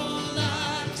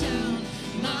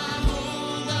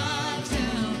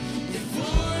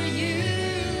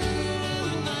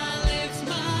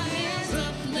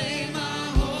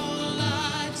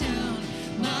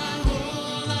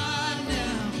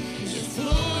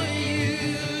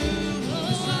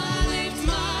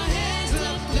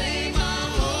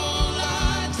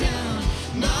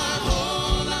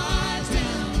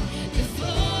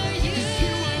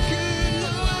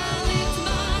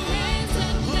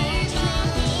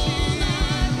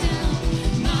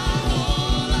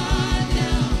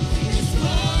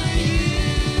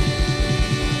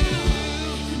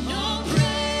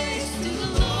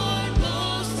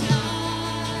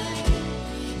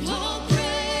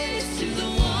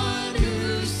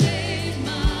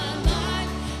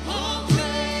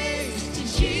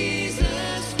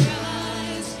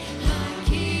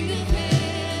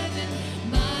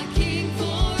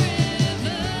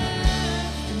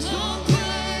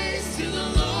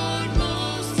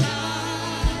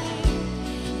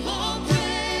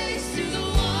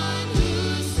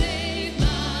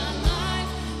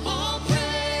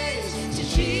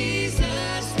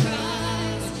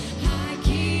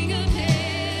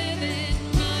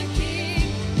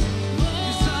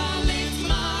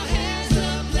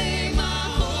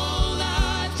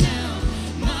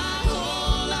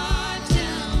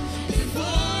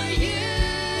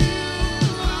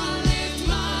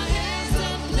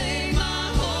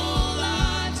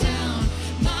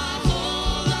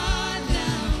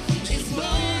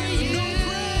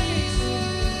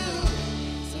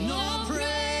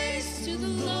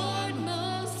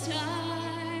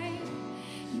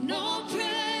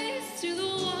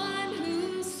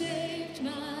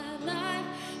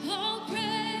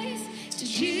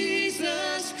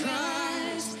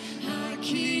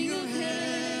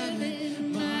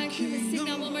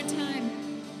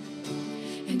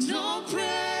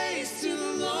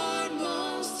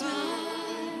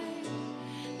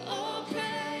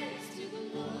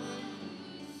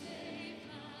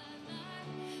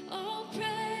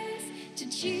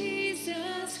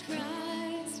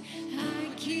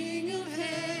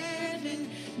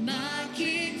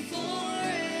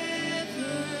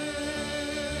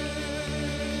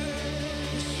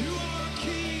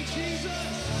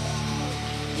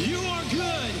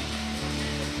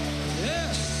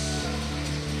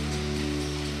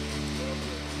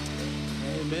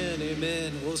 Amen,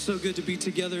 amen. Well, it's so good to be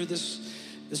together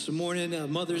this morning,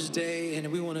 Mother's Day,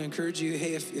 and we want to encourage you,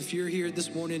 hey, if you're here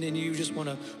this morning and you just want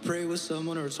to pray with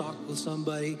someone or talk with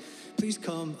somebody, please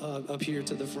come up here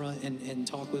to the front and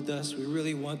talk with us. We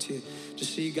really want to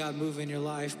see God move in your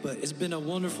life, but it's been a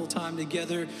wonderful time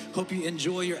together. Hope you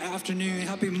enjoy your afternoon.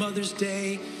 Happy Mother's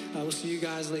Day. We'll see you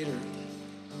guys later.